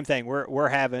we're the same thing. We're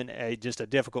having just a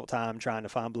difficult time trying to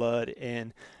find blood.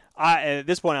 And at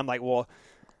this point, I'm like, well,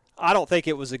 I don't think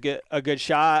it was a good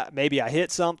shot. Maybe I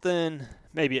hit something.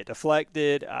 Maybe it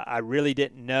deflected. I really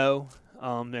didn't know.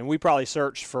 And we probably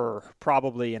searched for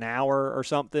probably an hour or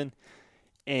something.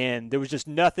 And there was just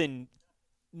nothing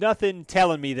nothing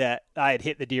telling me that I had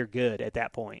hit the deer good at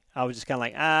that point. I was just kind of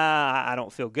like, I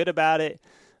don't feel good about it.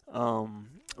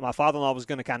 My father-in-law was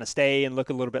going to kind of stay and look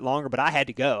a little bit longer, but I had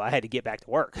to go. I had to get back to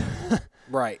work.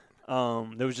 Right.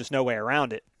 There was just no way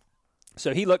around it.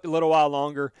 So he looked a little while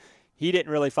longer. He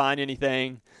didn't really find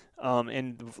anything.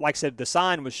 And like I said, the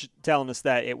sign was telling us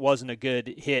that it wasn't a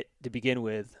good hit to begin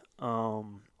with.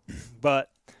 But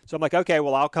so I'm like, okay,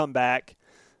 well, I'll come back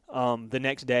the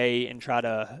next day and try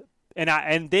to.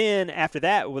 And then after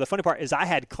that, well, the funny part is I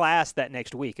had class that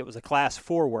next week. It was a class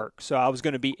 4 work, so I was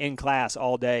going to be in class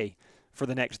all day for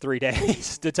the next 3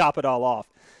 days to top it all off.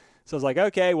 So I was like,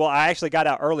 okay, well, I actually got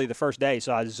out early the first day,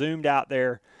 so I zoomed out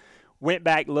there, went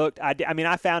back, looked. I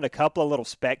found a couple of little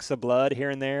specks of blood here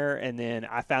and there, and then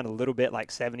I found a little bit like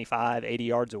 75, 80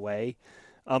 yards away.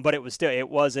 But it was still, it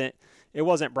wasn't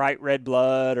bright red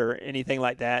blood or anything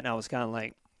like that. And I was kind of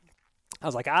like,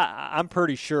 I'm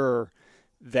pretty sure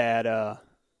that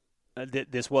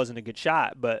this wasn't a good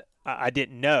shot, but I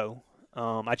didn't know.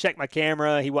 I checked my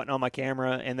camera. He wasn't on my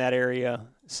camera in that area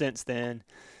since then.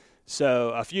 So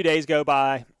a few days go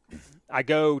by. I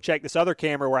go check this other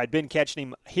camera where I'd been catching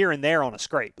him here and there on a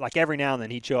scrape. Like every now and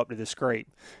then he'd show up to this scrape,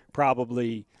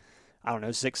 probably,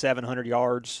 600-700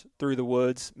 yards through the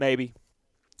woods, maybe,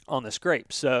 on the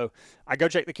scrape. So I go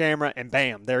check the camera, and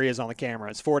bam, there he is on the camera.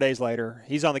 It's 4 days later.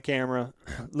 He's on the camera,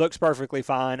 looks perfectly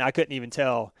fine. I couldn't even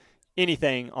tell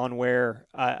anything on where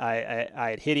I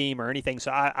had hit him or anything.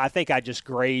 So I think I just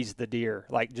grazed the deer,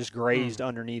 like just grazed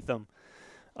underneath him.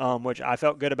 Which I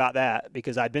felt good about that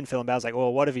because I'd been feeling bad. I was like,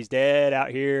 well, what if he's dead out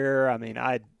here? I mean,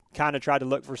 I kind of tried to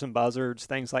look for some buzzards,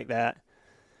 things like that,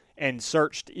 and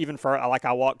searched even for, like,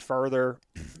 I walked further.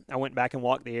 I went back and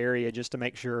walked the area just to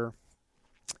make sure.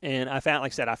 And I found,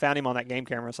 like I said, I found him on that game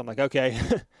camera. So I'm like, okay,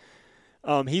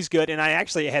 he's good. And I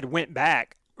actually had went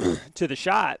back to the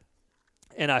shot,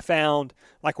 and I found,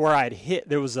 like, where I had hit,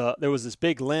 there was this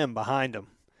big limb behind him.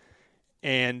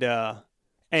 And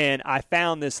I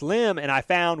found this limb, and I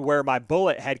found where my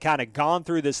bullet had kind of gone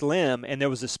through this limb, and there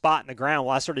was a spot in the ground.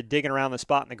 Well, I started digging around the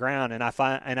spot in the ground, and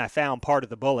I found part of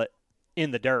the bullet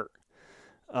in the dirt.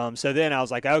 So then I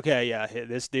was like, okay, yeah,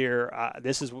 this deer,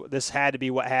 this had to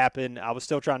be what happened. I was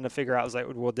still trying to figure out. I was like,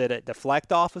 well, did it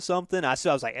deflect off of something? I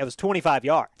was like, it was 25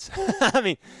 yards. I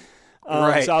mean,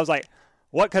 right. So I was like,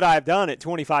 what could I have done at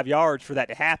 25 yards for that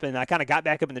to happen? I kind of got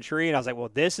back up in the tree, and I was like,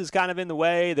 well, this is kind of in the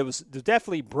way. There's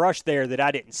definitely brush there that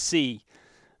I didn't see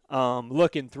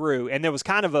looking through. And there was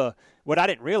kind of what I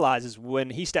didn't realize is when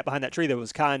he stepped behind that tree, there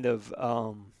was kind of,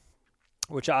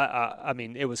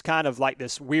 it was kind of like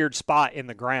this weird spot in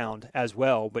the ground as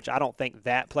well, which I don't think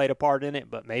that played a part in it,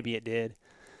 but maybe it did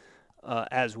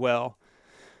as well.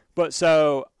 But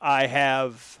so I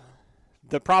have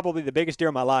probably the biggest deer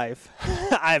of my life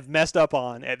I've messed up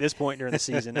on at this point during the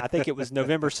season. I think it was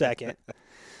November 2nd.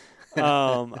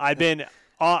 I'd been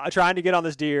trying to get on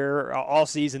this deer all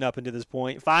season up until this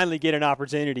point, finally get an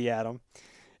opportunity at him.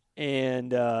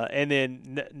 And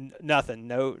then nothing,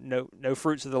 no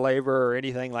fruits of the labor or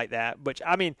anything like that. But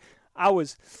I mean, I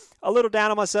was a little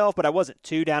down on myself, but I wasn't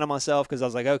too down on myself because I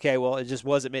was like, okay, well, it just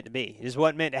wasn't meant to be. It just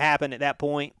wasn't meant to happen at that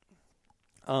point.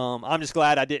 I'm just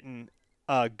glad I didn't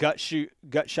gut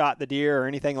shot the deer or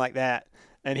anything like that,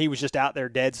 and he was just out there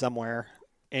dead somewhere,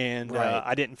 and right.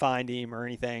 I didn't find him or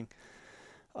anything.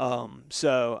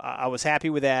 So I was happy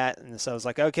with that, and so I was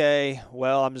like, okay,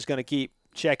 well, I'm just going to keep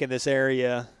checking this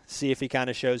area, see if he kind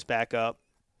of shows back up.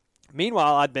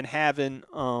 Meanwhile, I'd been having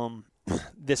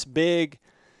this big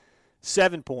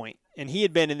 7-point, and he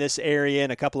had been in this area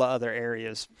and a couple of other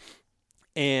areas.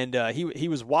 And he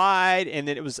was wide, and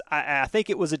then it was I think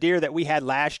it was a deer that we had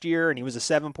last year, and he was a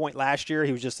 7-point last year.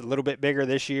 He was just a little bit bigger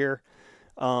this year,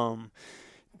 and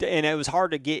it was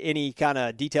hard to get any kind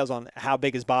of details on how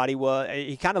big his body was.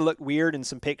 He kind of looked weird in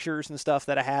some pictures and stuff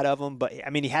that I had of him, but I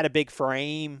mean he had a big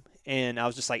frame, and I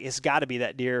was just like, it's got to be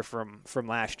that deer from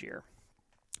last year.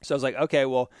 So I was like, okay,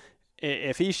 well,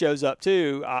 if he shows up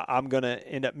too, I'm gonna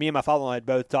end up. Me and my father-in-law had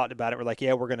both talked about it. We're like,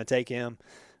 yeah, we're gonna take him.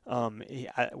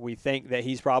 We think that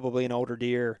he's probably an older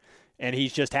deer, and he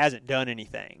just hasn't done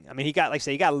anything. I mean, he got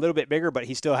a little bit bigger, but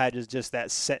he still had just that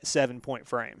 7-point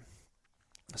frame.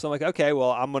 So I'm like, okay,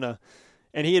 well,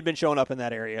 and he had been showing up in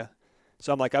that area.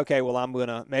 So I'm like, okay,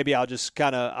 well, maybe I'll just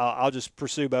I'll just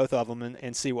pursue both of them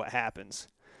and see what happens.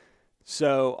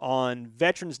 So on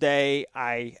Veterans Day,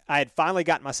 I had finally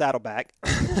gotten my saddle back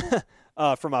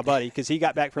from my buddy because he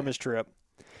got back from his trip.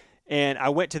 And I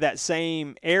went to that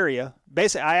same area.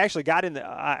 Basically, I actually got in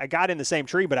the same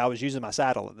tree, but I was using my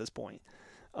saddle at this point.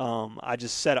 I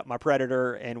just set up my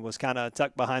Predator and was kind of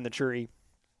tucked behind the tree.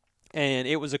 And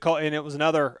it was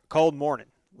another cold morning,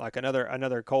 like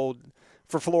another cold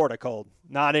for Florida cold,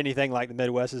 not anything like the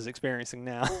Midwest is experiencing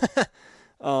now.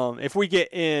 If we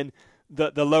get in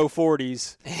the low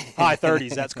 40s, high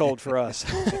 30s, that's cold for us.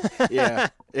 Yeah.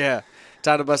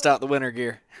 Time to bust out the winter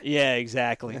gear. Yeah,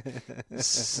 exactly.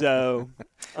 So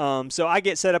I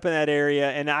get set up in that area,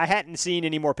 and I hadn't seen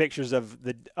any more pictures of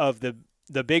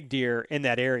the big deer in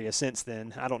that area since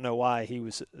then. I don't know why he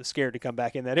was scared to come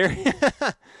back in that area.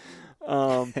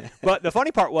 But the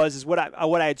funny part is what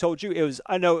I had told you.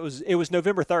 It was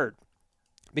November 3rd,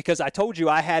 because I told you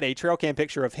I had a trail cam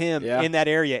picture of him in that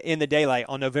area in the daylight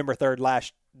on November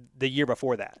 3rd the year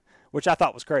before that, which I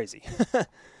thought was crazy.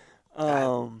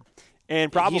 And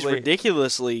probably he's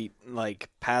ridiculously like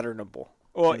patternable.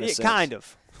 Well, kind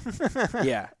of.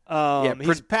 Yeah.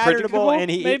 He's patternable, and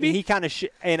maybe? he kind of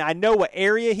and I know what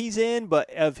area he's in, but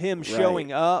of him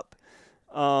showing up,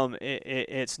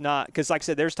 it's not, because like I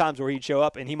said, there's times where he'd show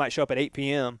up and he might show up at 8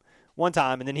 p.m. one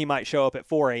time, and then he might show up at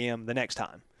 4 a.m. the next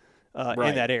time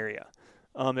in that area.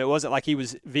 It wasn't like he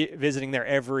was visiting there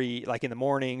every, like in the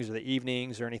mornings or the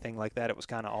evenings or anything like that. It was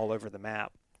kind of all over the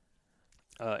map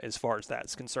as far as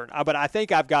that's concerned. But I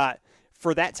think I've got,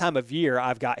 for that time of year,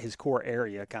 I've got his core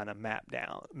area kind of mapped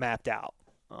out.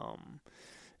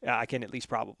 I can at least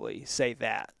probably say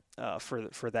that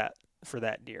for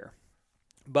that deer.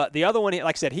 But the other one,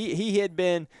 like I said, he had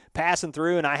been passing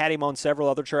through, and I had him on several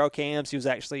other trail cams. He was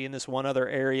actually in this one other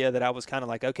area that I was kind of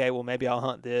like, okay, well, maybe I'll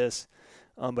hunt this.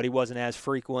 But he wasn't as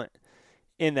frequent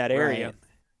in that area. Right.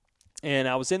 And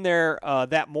I was in there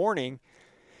that morning,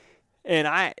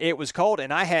 and it was cold,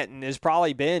 and it's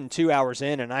probably been 2 hours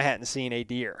in, and I hadn't seen a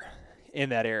deer in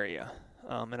that area.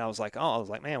 And I was like,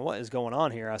 man, what is going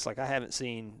on here? I was like, I haven't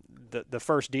seen the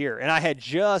first deer. And I had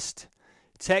just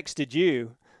texted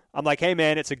you. I'm like, hey,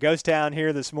 man, it's a ghost town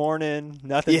here this morning.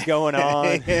 Nothing's going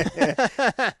on.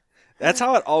 That's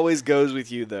how it always goes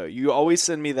with you, though. You always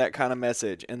send me that kind of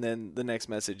message, and then the next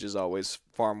message is always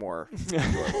far more.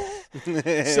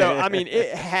 So, I mean,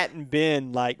 it hadn't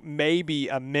been like maybe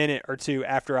a minute or two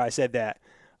after I said that,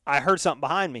 I heard something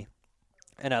behind me,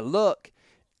 and I look,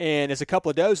 and it's a couple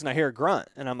of does, and I hear a grunt,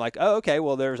 and I'm like, oh, okay,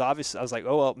 well, there's obviously, I was like,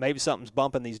 oh, well, maybe something's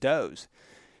bumping these does.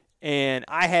 And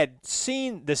I had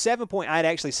seen the 7-point, I had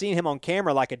actually seen him on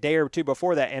camera like a day or two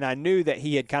before that, and I knew that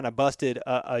he had kind of busted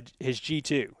his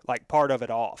G2, like part of it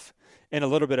off, and a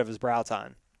little bit of his brow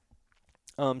tine.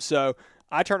 So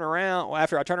I turn around,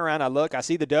 after I turn around, I look, I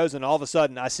see the does, and all of a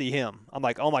sudden I see him. I'm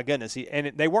like, oh my goodness.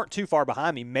 And they weren't too far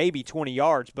behind me, maybe 20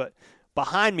 yards, but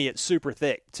behind me it's super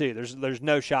thick too. There's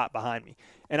no shot behind me.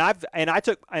 And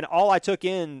all I took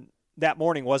in that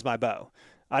morning was my bow.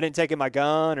 I didn't take in my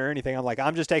gun or anything. I'm like,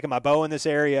 I'm just taking my bow in this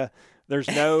area. There's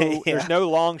no there's no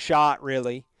long shot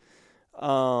really.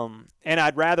 And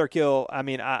I'd rather kill,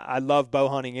 I love bow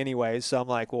hunting anyways, so I'm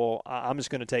like, well, I'm just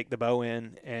going to take the bow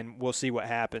in and we'll see what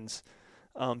happens.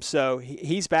 So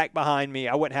he's back behind me.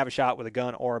 I wouldn't have a shot with a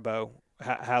gun or a bow,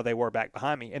 how they were back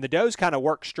behind me. And the does kind of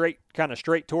work straight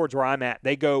towards where I'm at.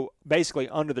 They go basically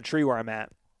under the tree where I'm at.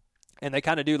 And they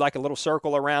kind of do like a little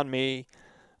circle around me.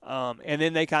 And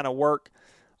then they kind of work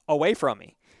away from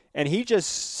me, and he just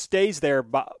stays there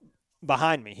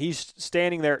behind me. He's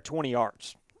standing there at 20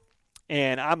 yards,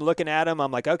 and I'm looking at him.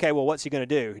 I'm like, okay, well, what's he going to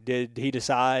do? Did he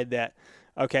decide that,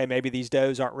 okay, maybe these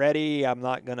does aren't ready? I'm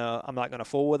not gonna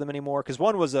fool with them anymore, because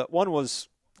one was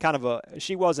kind of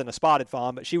she wasn't a spotted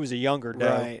fawn, but she was a younger doe,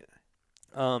 right?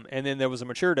 And then there was a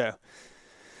mature doe,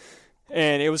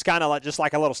 and it was kind of like just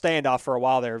like a little standoff for a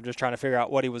while there, just trying to figure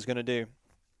out what he was going to do.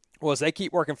 Well, as they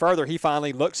keep working further, he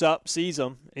finally looks up, sees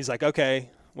them. He's like,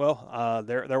 okay, well,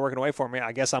 they're working away for me.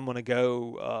 I guess I'm going to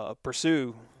go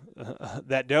pursue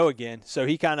that doe again. So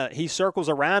he circles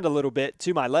around a little bit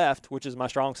to my left, which is my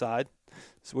strong side,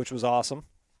 which was awesome.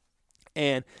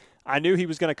 And I knew he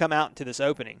was going to come out into this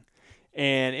opening.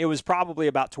 And it was probably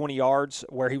about 20 yards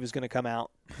where he was going to come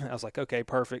out. I was like, okay,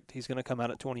 perfect. He's going to come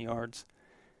out at 20 yards.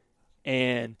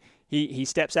 And he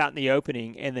steps out in the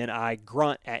opening, and then I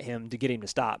grunt at him to get him to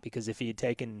stop, because if he had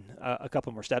taken a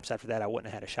couple more steps after that, I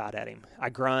wouldn't have had a shot at him. I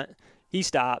grunt, he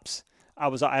stops.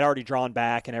 I'd already drawn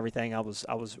back and everything. I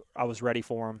was ready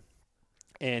for him,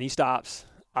 and he stops.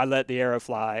 I let the arrow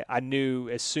fly. I knew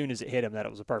as soon as it hit him that it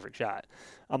was a perfect shot.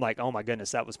 I'm like, oh my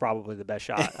goodness, that was probably the best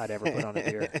shot I'd ever put on a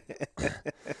deer.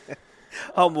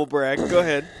 Humble brag. Go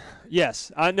ahead.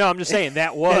 Yes. I'm just saying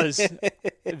that was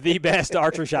the best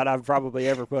archery shot I've probably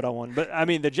ever put on one. But,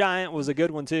 the Giant was a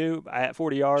good one too at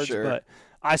 40 yards. Sure. But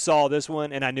I saw this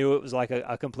one, and I knew it was like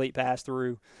a complete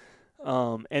pass-through.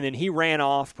 And then he ran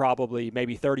off probably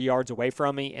maybe 30 yards away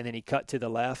from me, and then he cut to the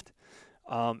left.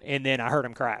 And then I heard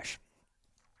him crash.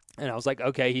 And I was like,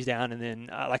 okay, he's down. And then,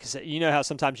 like I said, you know how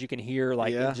sometimes you can hear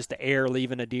just the air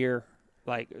leaving a deer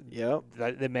Yep.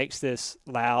 that makes this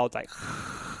loud like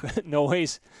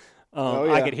noise. Oh,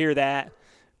 yeah. I could hear that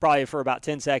probably for about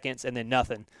 10 seconds and then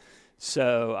nothing.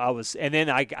 So I'm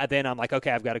like,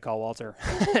 okay, I've got to call Walter.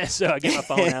 So I get my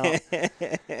phone out,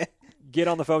 get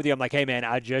on the phone with you. I'm like, hey man,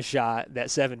 I just shot that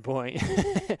 7-point,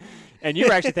 and you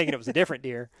were actually thinking it was a different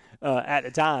deer at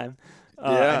the time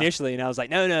initially, and I was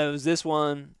like, no, it was this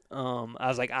one. I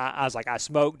was like, I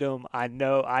smoked him. I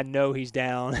know he's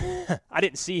down. I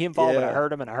didn't see him fall, but I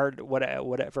heard him, and I heard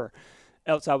whatever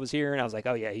else I was hearing. I was like,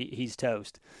 oh yeah, he's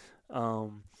toast.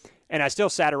 And I still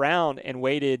sat around and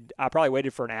waited. I probably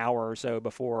waited for an hour or so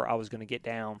before I was going to get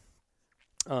down.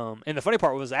 And the funny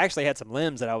part was I actually had some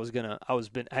limbs that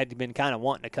I had been kind of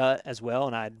wanting to cut as well,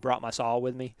 and I had brought my saw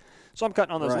with me. So I'm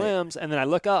cutting on those limbs, and then I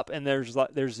look up, and there's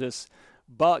this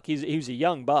buck. He was a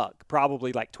young buck,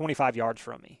 probably like 25 yards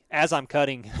from me as I'm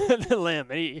cutting the limb.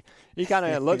 And he kind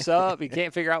of looks up. He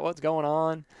can't figure out what's going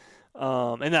on.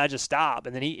 And then I just stop,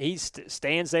 and then he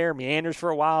stands there, meanders for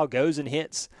a while, goes and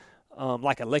hits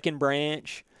like a licking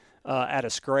branch at a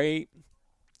scrape.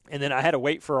 And then I had to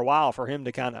wait for a while for him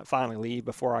to kind of finally leave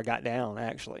before I got down,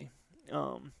 actually.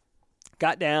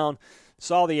 Got down,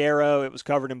 saw the arrow. It was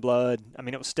covered in blood. I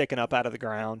mean, it was sticking up out of the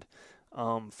ground,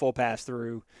 full pass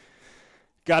through.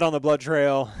 Got on the blood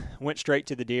trail, went straight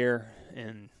to the deer,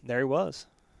 and there he was,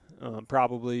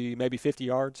 probably maybe 50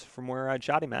 yards from where I'd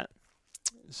shot him at.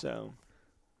 So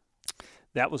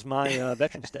that was my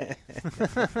Veterans Day.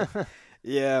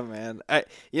 Yeah, man.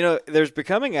 There's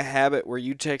becoming a habit where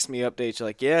you text me updates. You're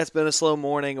like, yeah, it's been a slow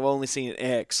morning. I've only seen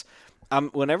X.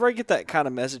 Whenever I get that kind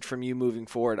of message from you moving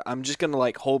forward, I'm just gonna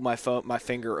like hold my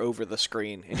finger over the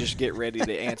screen and just get ready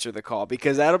to answer the call,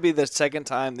 because that'll be the second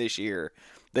time this year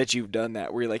that you've done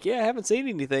that, where you're like, yeah, I haven't seen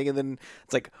anything, and then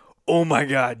it's like, oh my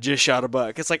God, just shot a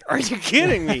buck. It's like, are you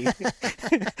kidding me?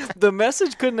 The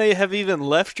message couldn't have even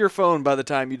left your phone by the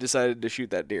time you decided to shoot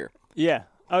that deer. Yeah.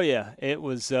 Oh, yeah. It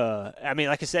was, like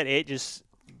I said, it just,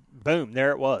 boom,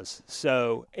 there it was.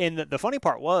 So, and the funny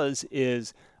part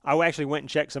is I actually went and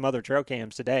checked some other trail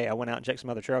cams today. I went out and checked some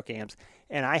other trail cams,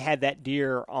 and I had that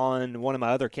deer on one of my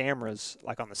other cameras,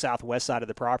 like on the southwest side of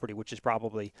the property, which is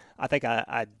probably, I think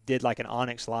I did like an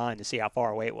Onyx line to see how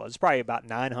far away it was. It's probably about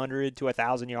 900 to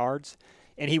 1,000 yards,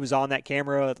 and he was on that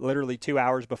camera literally 2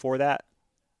 hours before that.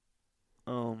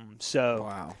 So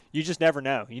wow. You just never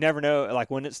know. You never know, like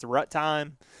when it's the rut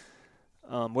time,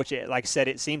 which, like I said,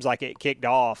 it seems like it kicked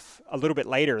off a little bit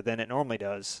later than it normally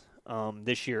does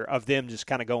this year, of them just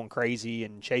kind of going crazy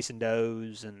and chasing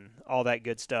does and all that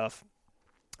good stuff.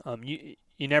 You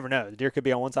never know. The deer could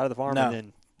be on one side of the farm, and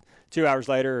then 2 hours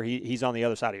later, he's on the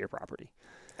other side of your property.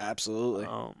 Absolutely.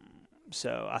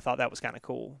 So I thought that was kind of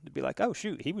cool to be like, oh,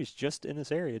 shoot, he was just in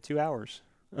this area 2 hours.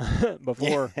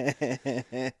 before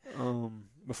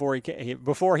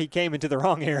he came into the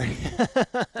wrong area.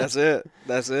 That's it.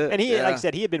 And he, like I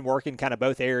said, he had been working kind of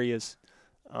both areas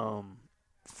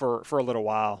for a little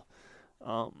while.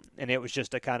 And it was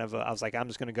just a kind of I was like, I'm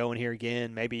just going to go in here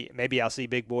again. Maybe I'll see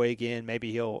Big Boy again.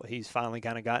 Maybe he's finally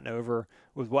kind of gotten over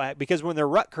with because when they're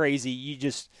rut crazy,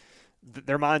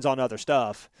 their mind's on other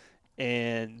stuff,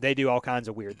 and they do all kinds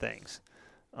of weird things.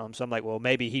 So I'm like, well,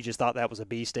 maybe he just thought that was a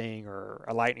bee sting or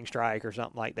a lightning strike or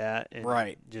something like that. And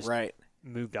just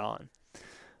moved on.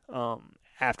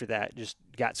 After that, just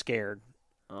got scared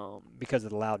because of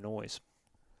the loud noise.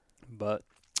 But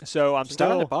so I'm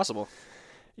still impossible.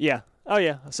 Yeah. Oh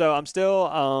yeah. So I'm still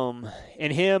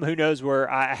and him. Who knows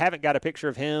where? I haven't got a picture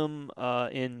of him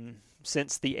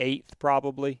since the 8th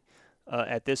probably.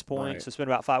 At this point, So it's been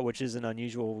about 5, which isn't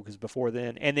unusual because before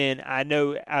then. And then I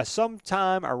know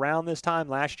sometime around this time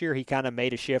last year, he kind of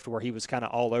made a shift where he was kind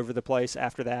of all over the place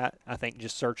after that. I think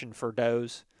just searching for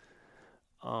does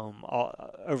all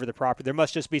over the property. There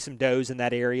must just be some does in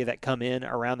that area that come in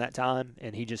around that time,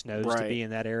 and he just knows to be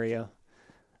in that area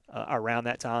around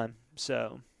that time.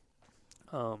 So,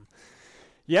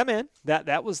 yeah, man,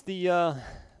 that was the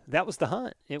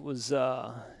hunt. It was.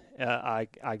 I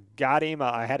got him.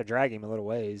 I had to drag him a little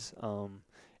ways.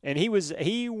 And he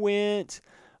went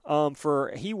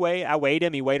I weighed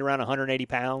him. He weighed around 180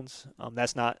 pounds.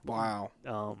 That's not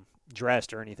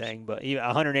dressed or anything, but a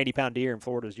 180-pound deer in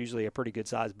Florida is usually a pretty good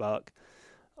sized buck.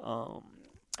 I'll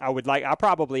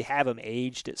probably have him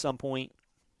aged at some point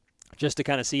just to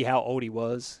kind of see how old he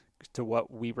was to what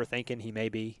we were thinking he may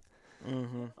be.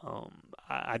 Mm-hmm.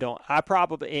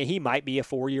 He might be a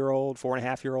 4-year-old,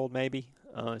 4.5-year-old maybe.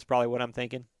 It's probably what I'm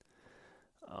thinking.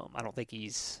 I don't think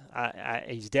he's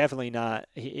definitely not.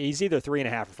 He's either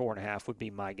 3.5 or 4.5 would be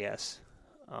my guess.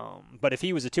 But if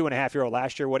he was a 2.5-year-old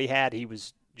last year, what he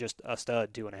was just a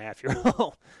stud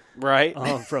 2.5-year-old, right?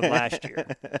 From last year.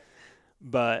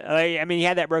 But I mean, he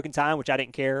had that broken time, which I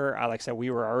didn't care. Like I said,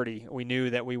 we knew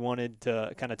that we wanted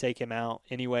to kind of take him out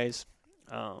anyways.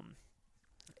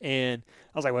 And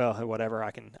I was like, well, whatever, I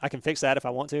can fix that if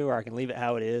I want to, or I can leave it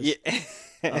how it is.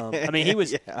 Yeah. I mean, he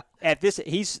was at this.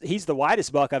 He's the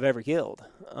widest buck I've ever killed.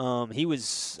 He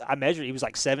was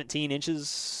like 17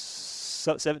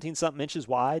 something inches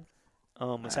wide.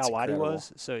 Was how wide incredible. He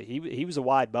was. So he was a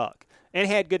wide buck and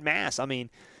had good mass. I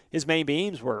mean, his main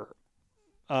beams were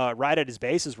right at his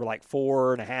bases were like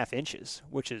 4.5 inches,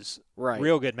 which is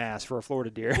real good mass for a Florida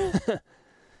deer.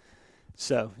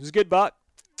 So it was a good buck.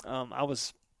 I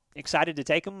was excited to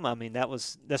take him. I mean,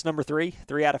 that's number 3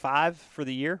 out of 5 for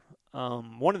the year.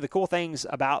 One of the cool things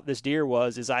about this deer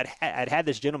is I'd had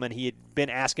this gentleman. He had been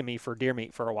asking me for deer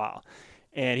meat for a while,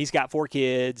 and he's got 4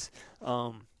 kids.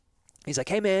 He's like,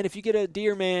 hey man, if you get a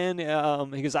deer, man,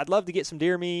 he goes, I'd love to get some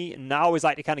deer meat. And I always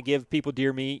like to kind of give people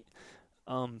deer meat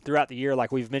throughout the year,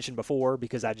 like we've mentioned before,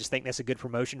 because I just think that's a good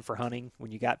promotion for hunting.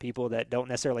 When you got people that don't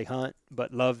necessarily hunt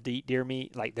but love to eat deer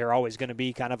meat, like they're always going to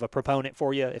be kind of a proponent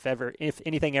for you. If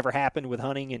anything ever happened with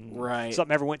hunting and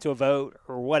something ever went to a vote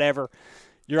or whatever,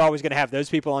 you're always going to have those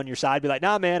people on your side. Be like,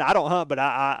 nah, man, I don't hunt, but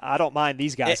I don't mind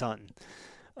these guys hunting.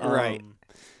 Right.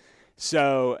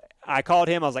 So I called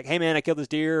him. I was like, hey man, I killed this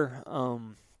deer.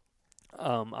 I'm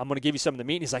going to give you some of the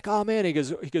meat. And he's like, oh man, he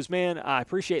goes, man, I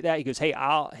appreciate that. He goes, hey,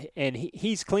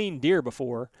 he's cleaned deer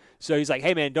before. So he's like,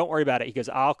 hey man, don't worry about it. He goes,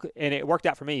 and it worked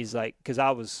out for me. He's like, cause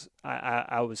I was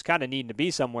kind of needing to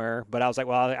be somewhere, but I was like,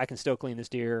 well, I can still clean this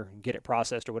deer and get it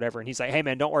processed or whatever. And he's like, hey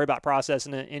man, don't worry about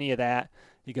processing it, any of that.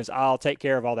 He goes, I'll take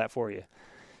care of all that for you.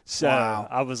 So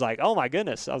I was like, oh my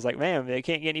goodness. I was like, man, it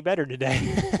can't get any better today.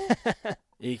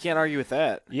 You can't argue with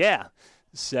that. Yeah.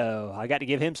 So I got to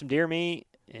give him some deer meat.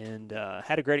 And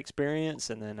had a great experience.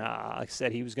 And then, like I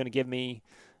said, he was going to give me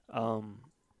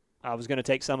I was going to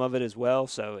take some of it as well.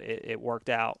 So it worked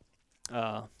out.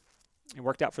 It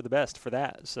worked out for the best for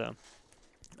that. So,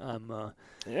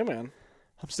 yeah, man.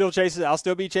 I'll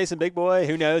still be chasing Big Boy.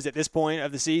 Who knows? At this point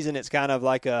of the season, it's kind of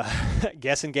like a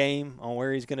guessing game on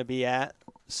where he's going to be at.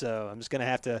 So I'm just going to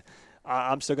have to.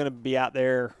 I'm still going to be out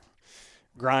there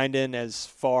grinding as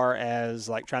far as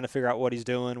like trying to figure out what he's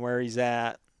doing, where he's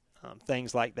at.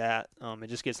 Things like that. It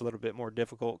just gets a little bit more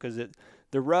difficult because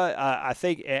the rut. I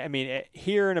think. I mean,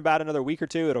 here in about another week or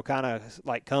two, it'll kind of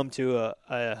like come to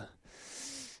a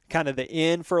kind of the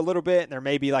end for a little bit, and there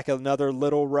may be like another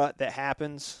little rut that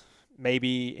happens,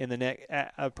 maybe in the next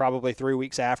probably 3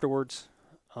 weeks afterwards,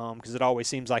 because it always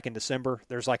seems like in December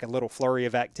there's like a little flurry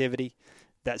of activity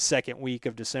that second week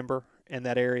of December in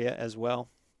that area as well.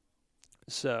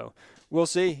 So we'll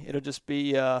see. It'll just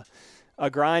be. A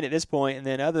grind at this point, and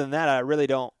then other than that, I really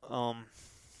don't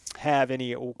have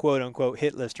any quote unquote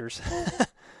hit listers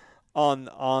on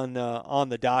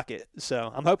the docket.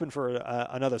 So I'm hoping for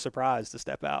another surprise to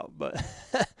step out. But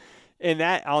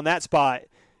on that spot,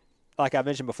 like I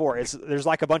mentioned before, there's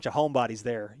like a bunch of homebodies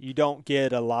there. You don't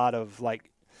get a lot of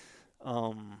like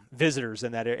visitors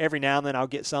in that area. Every now and then I'll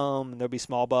get some, and there'll be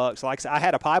small bucks. Like I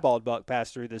had a piebald buck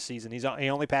pass through this season. He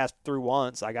only passed through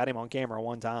once. I got him on camera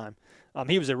one time.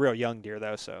 He was a real young deer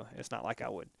though, so it's not like I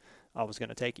was going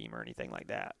to take him or anything like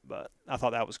that. But I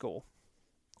thought that was cool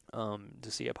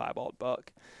to see a piebald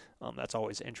buck. That's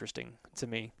always interesting to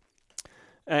me.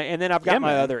 And then I've got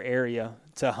my other area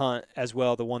to hunt as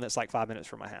well, the one that's like 5 minutes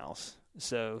from my house.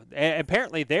 So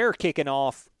apparently they're kicking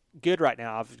off good right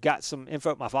now. I've got some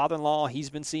info. My father-in-law, he's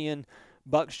been seeing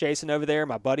bucks chasing over there.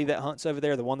 My buddy that hunts over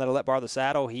there, the one that I let borrow the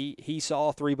saddle, he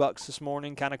saw 3 bucks this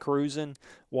morning kind of cruising.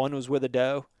 One was with a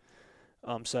doe.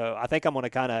 So I think I'm going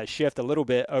to kind of shift a little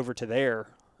bit over to there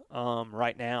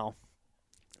right now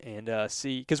and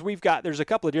see, because there's a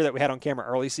couple of deer that we had on camera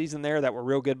early season there that were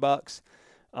real good bucks.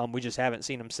 We just haven't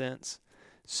seen them since.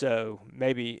 So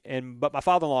maybe, but my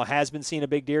father-in-law has been seeing a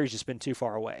big deer. He's just been too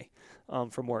far away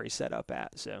from where he's set up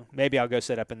at. So maybe I'll go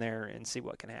set up in there and see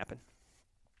what can happen.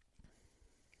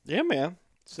 Yeah, man.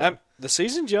 So, the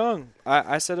season's young.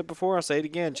 I said it before. I'll say it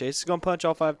again. Chase is going to punch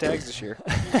all 5 tags this year.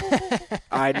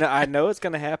 I know it's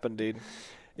going to happen, dude.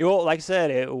 Well, like I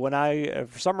said,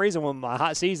 for some reason, when my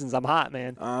hot seasons, I'm hot,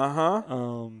 man.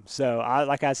 So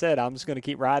like I said, I'm just going to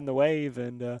keep riding the wave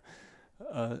and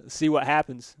see what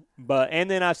happens. And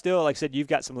then I still, like I said, you've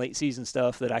got some late season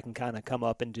stuff that I can kind of come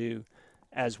up and do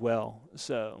as well.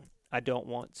 So I don't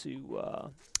want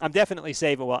to. I'm definitely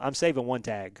saving. Well, I'm saving 1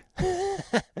 tag,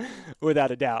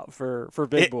 without a doubt, for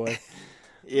Big Boy.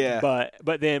 Yeah.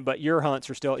 But your hunts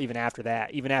are still, even after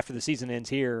that, even after the season ends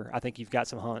here, I think you've got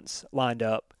some hunts lined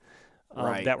up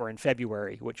that were in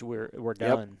February, which we're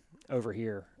done over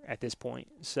here at this point.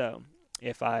 So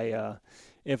if I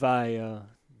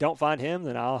don't find him,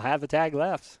 then I'll have a tag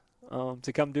left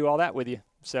to come do all that with you.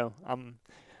 So I'm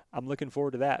looking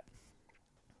forward to that.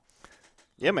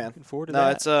 Yeah, man. Looking forward to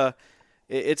that.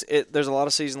 It's there's a lot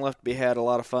of season left to be had, a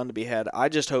lot of fun to be had. I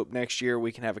just hope next year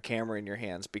we can have a camera in your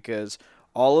hands, because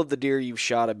all of the deer you've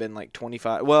shot have been like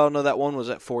 25. Well, no, that one was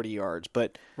at 40 yards,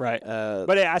 but right.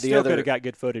 But I still could have got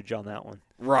good footage on that one.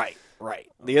 Right.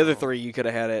 The other three you could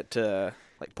have had at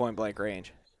like point blank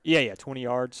range. Yeah, 20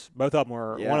 yards. Both of them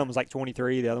were. Yeah. One of them was like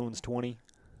 23. The other one's 20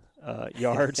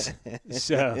 yards.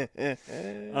 So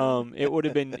it would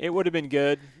have been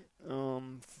good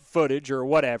footage or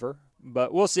whatever.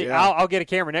 But we'll see. Yeah. I'll get a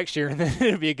camera next year, and then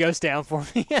it'll be a ghost town for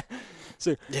me.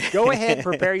 So go ahead and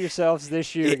prepare yourselves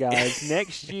this year, guys.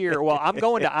 Next year, well, I'm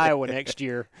going to Iowa next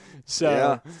year,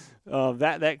 so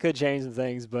that could change some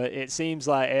things. But it seems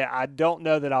like I don't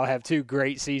know that I'll have 2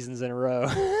 great seasons in a row.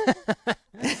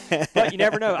 But you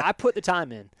never know. I put the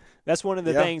time in. That's one of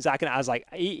the things I was like,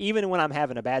 even when I'm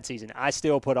having a bad season, I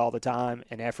still put all the time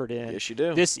and effort in. Yes, you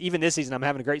do. Even this season, I'm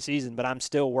having a great season, but I'm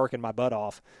still working my butt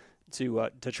off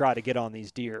to try to get on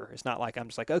these deer. It's not like I'm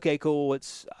just like, okay, cool.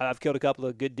 I've killed a couple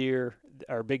of good deer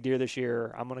or big deer this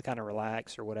year. I'm going to kind of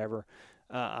relax or whatever.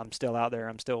 I'm still out there.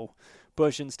 I'm still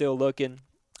pushing, still looking.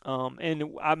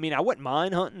 And I mean, I wouldn't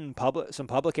mind hunting some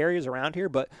public areas around here,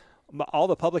 but all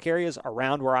the public areas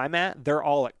around where I'm at, they're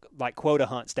all like quota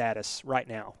hunt status right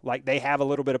now. Like they have a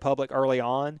little bit of public early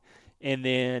on, and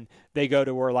then they go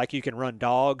to where like you can run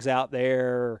dogs out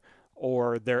there,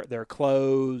 or they're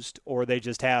closed, or they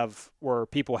just have where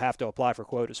people have to apply for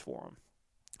quotas for them.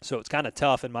 So it's kind of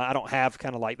tough. I don't have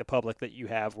kind of like the public that you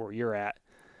have where you're at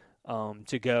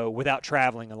to go without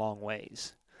traveling a long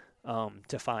ways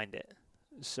to find it.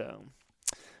 So,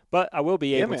 but I will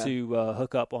be able to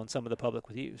hook up on some of the public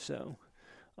with you. So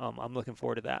I'm looking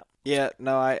forward to that. Yeah,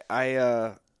 no,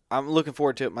 I'm looking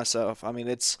forward to it myself. I mean,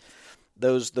 it's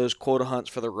those quota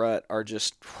hunts for the rut are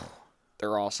just,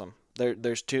 they're awesome.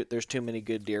 There's too many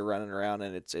good deer running around,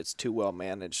 and it's too well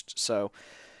managed. So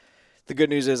the good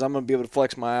news is I'm going to be able to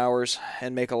flex my hours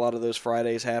and make a lot of those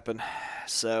Fridays happen.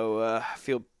 So I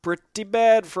feel pretty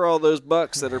bad for all those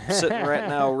bucks that are sitting right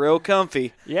now real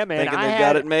comfy. Yeah, man. Thinking they've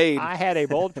got it made. I had a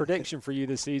bold prediction for you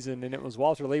this season, and it was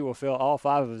Walter Lee will fill all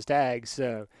 5 of his tags.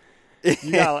 So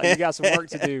you got some work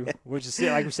to do, which is,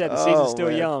 like we said, the season's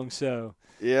still young. So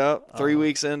yeah, 3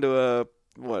 weeks into a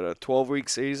 12-week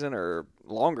season or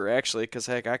longer, actually, because,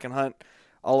 heck, I can hunt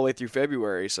all the way through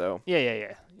February. So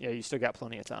Yeah, you still got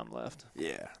plenty of time left.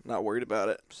 Yeah, not worried about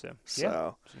it.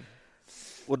 So.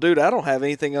 Well, dude, I don't have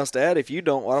anything else to add. If you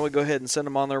don't, why don't we go ahead and send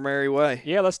them on their merry way?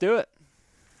 Yeah, let's do it.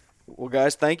 Well,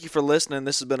 guys, thank you for listening.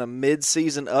 This has been a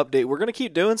mid-season update. We're going to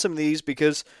keep doing some of these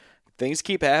because things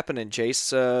keep happening.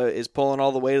 Chase is pulling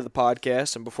all the weight of the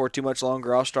podcast, and before too much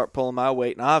longer, I'll start pulling my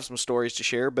weight, and I have some stories to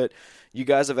share. But you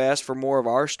guys have asked for more of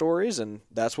our stories, and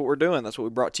that's what we're doing. That's what we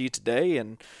brought to you today,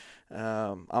 and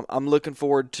I'm looking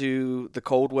forward to the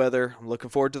cold weather. I'm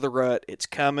looking forward to the rut. It's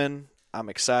coming. I'm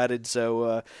excited,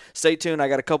 so stay tuned. I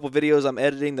got a couple videos I'm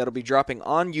editing that'll be dropping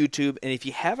on YouTube, and if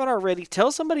you haven't already,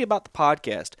 tell somebody about the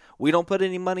podcast. We don't put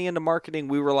any money into marketing.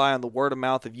 We rely on the word of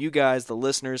mouth of you guys, the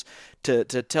listeners, to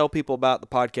tell people about the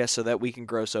podcast so that we can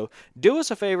grow. So do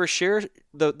us a favor, share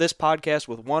this podcast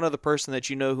with one other person that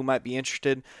you know who might be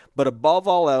interested, but above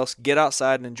all else, get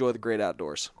outside and enjoy the great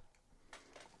outdoors.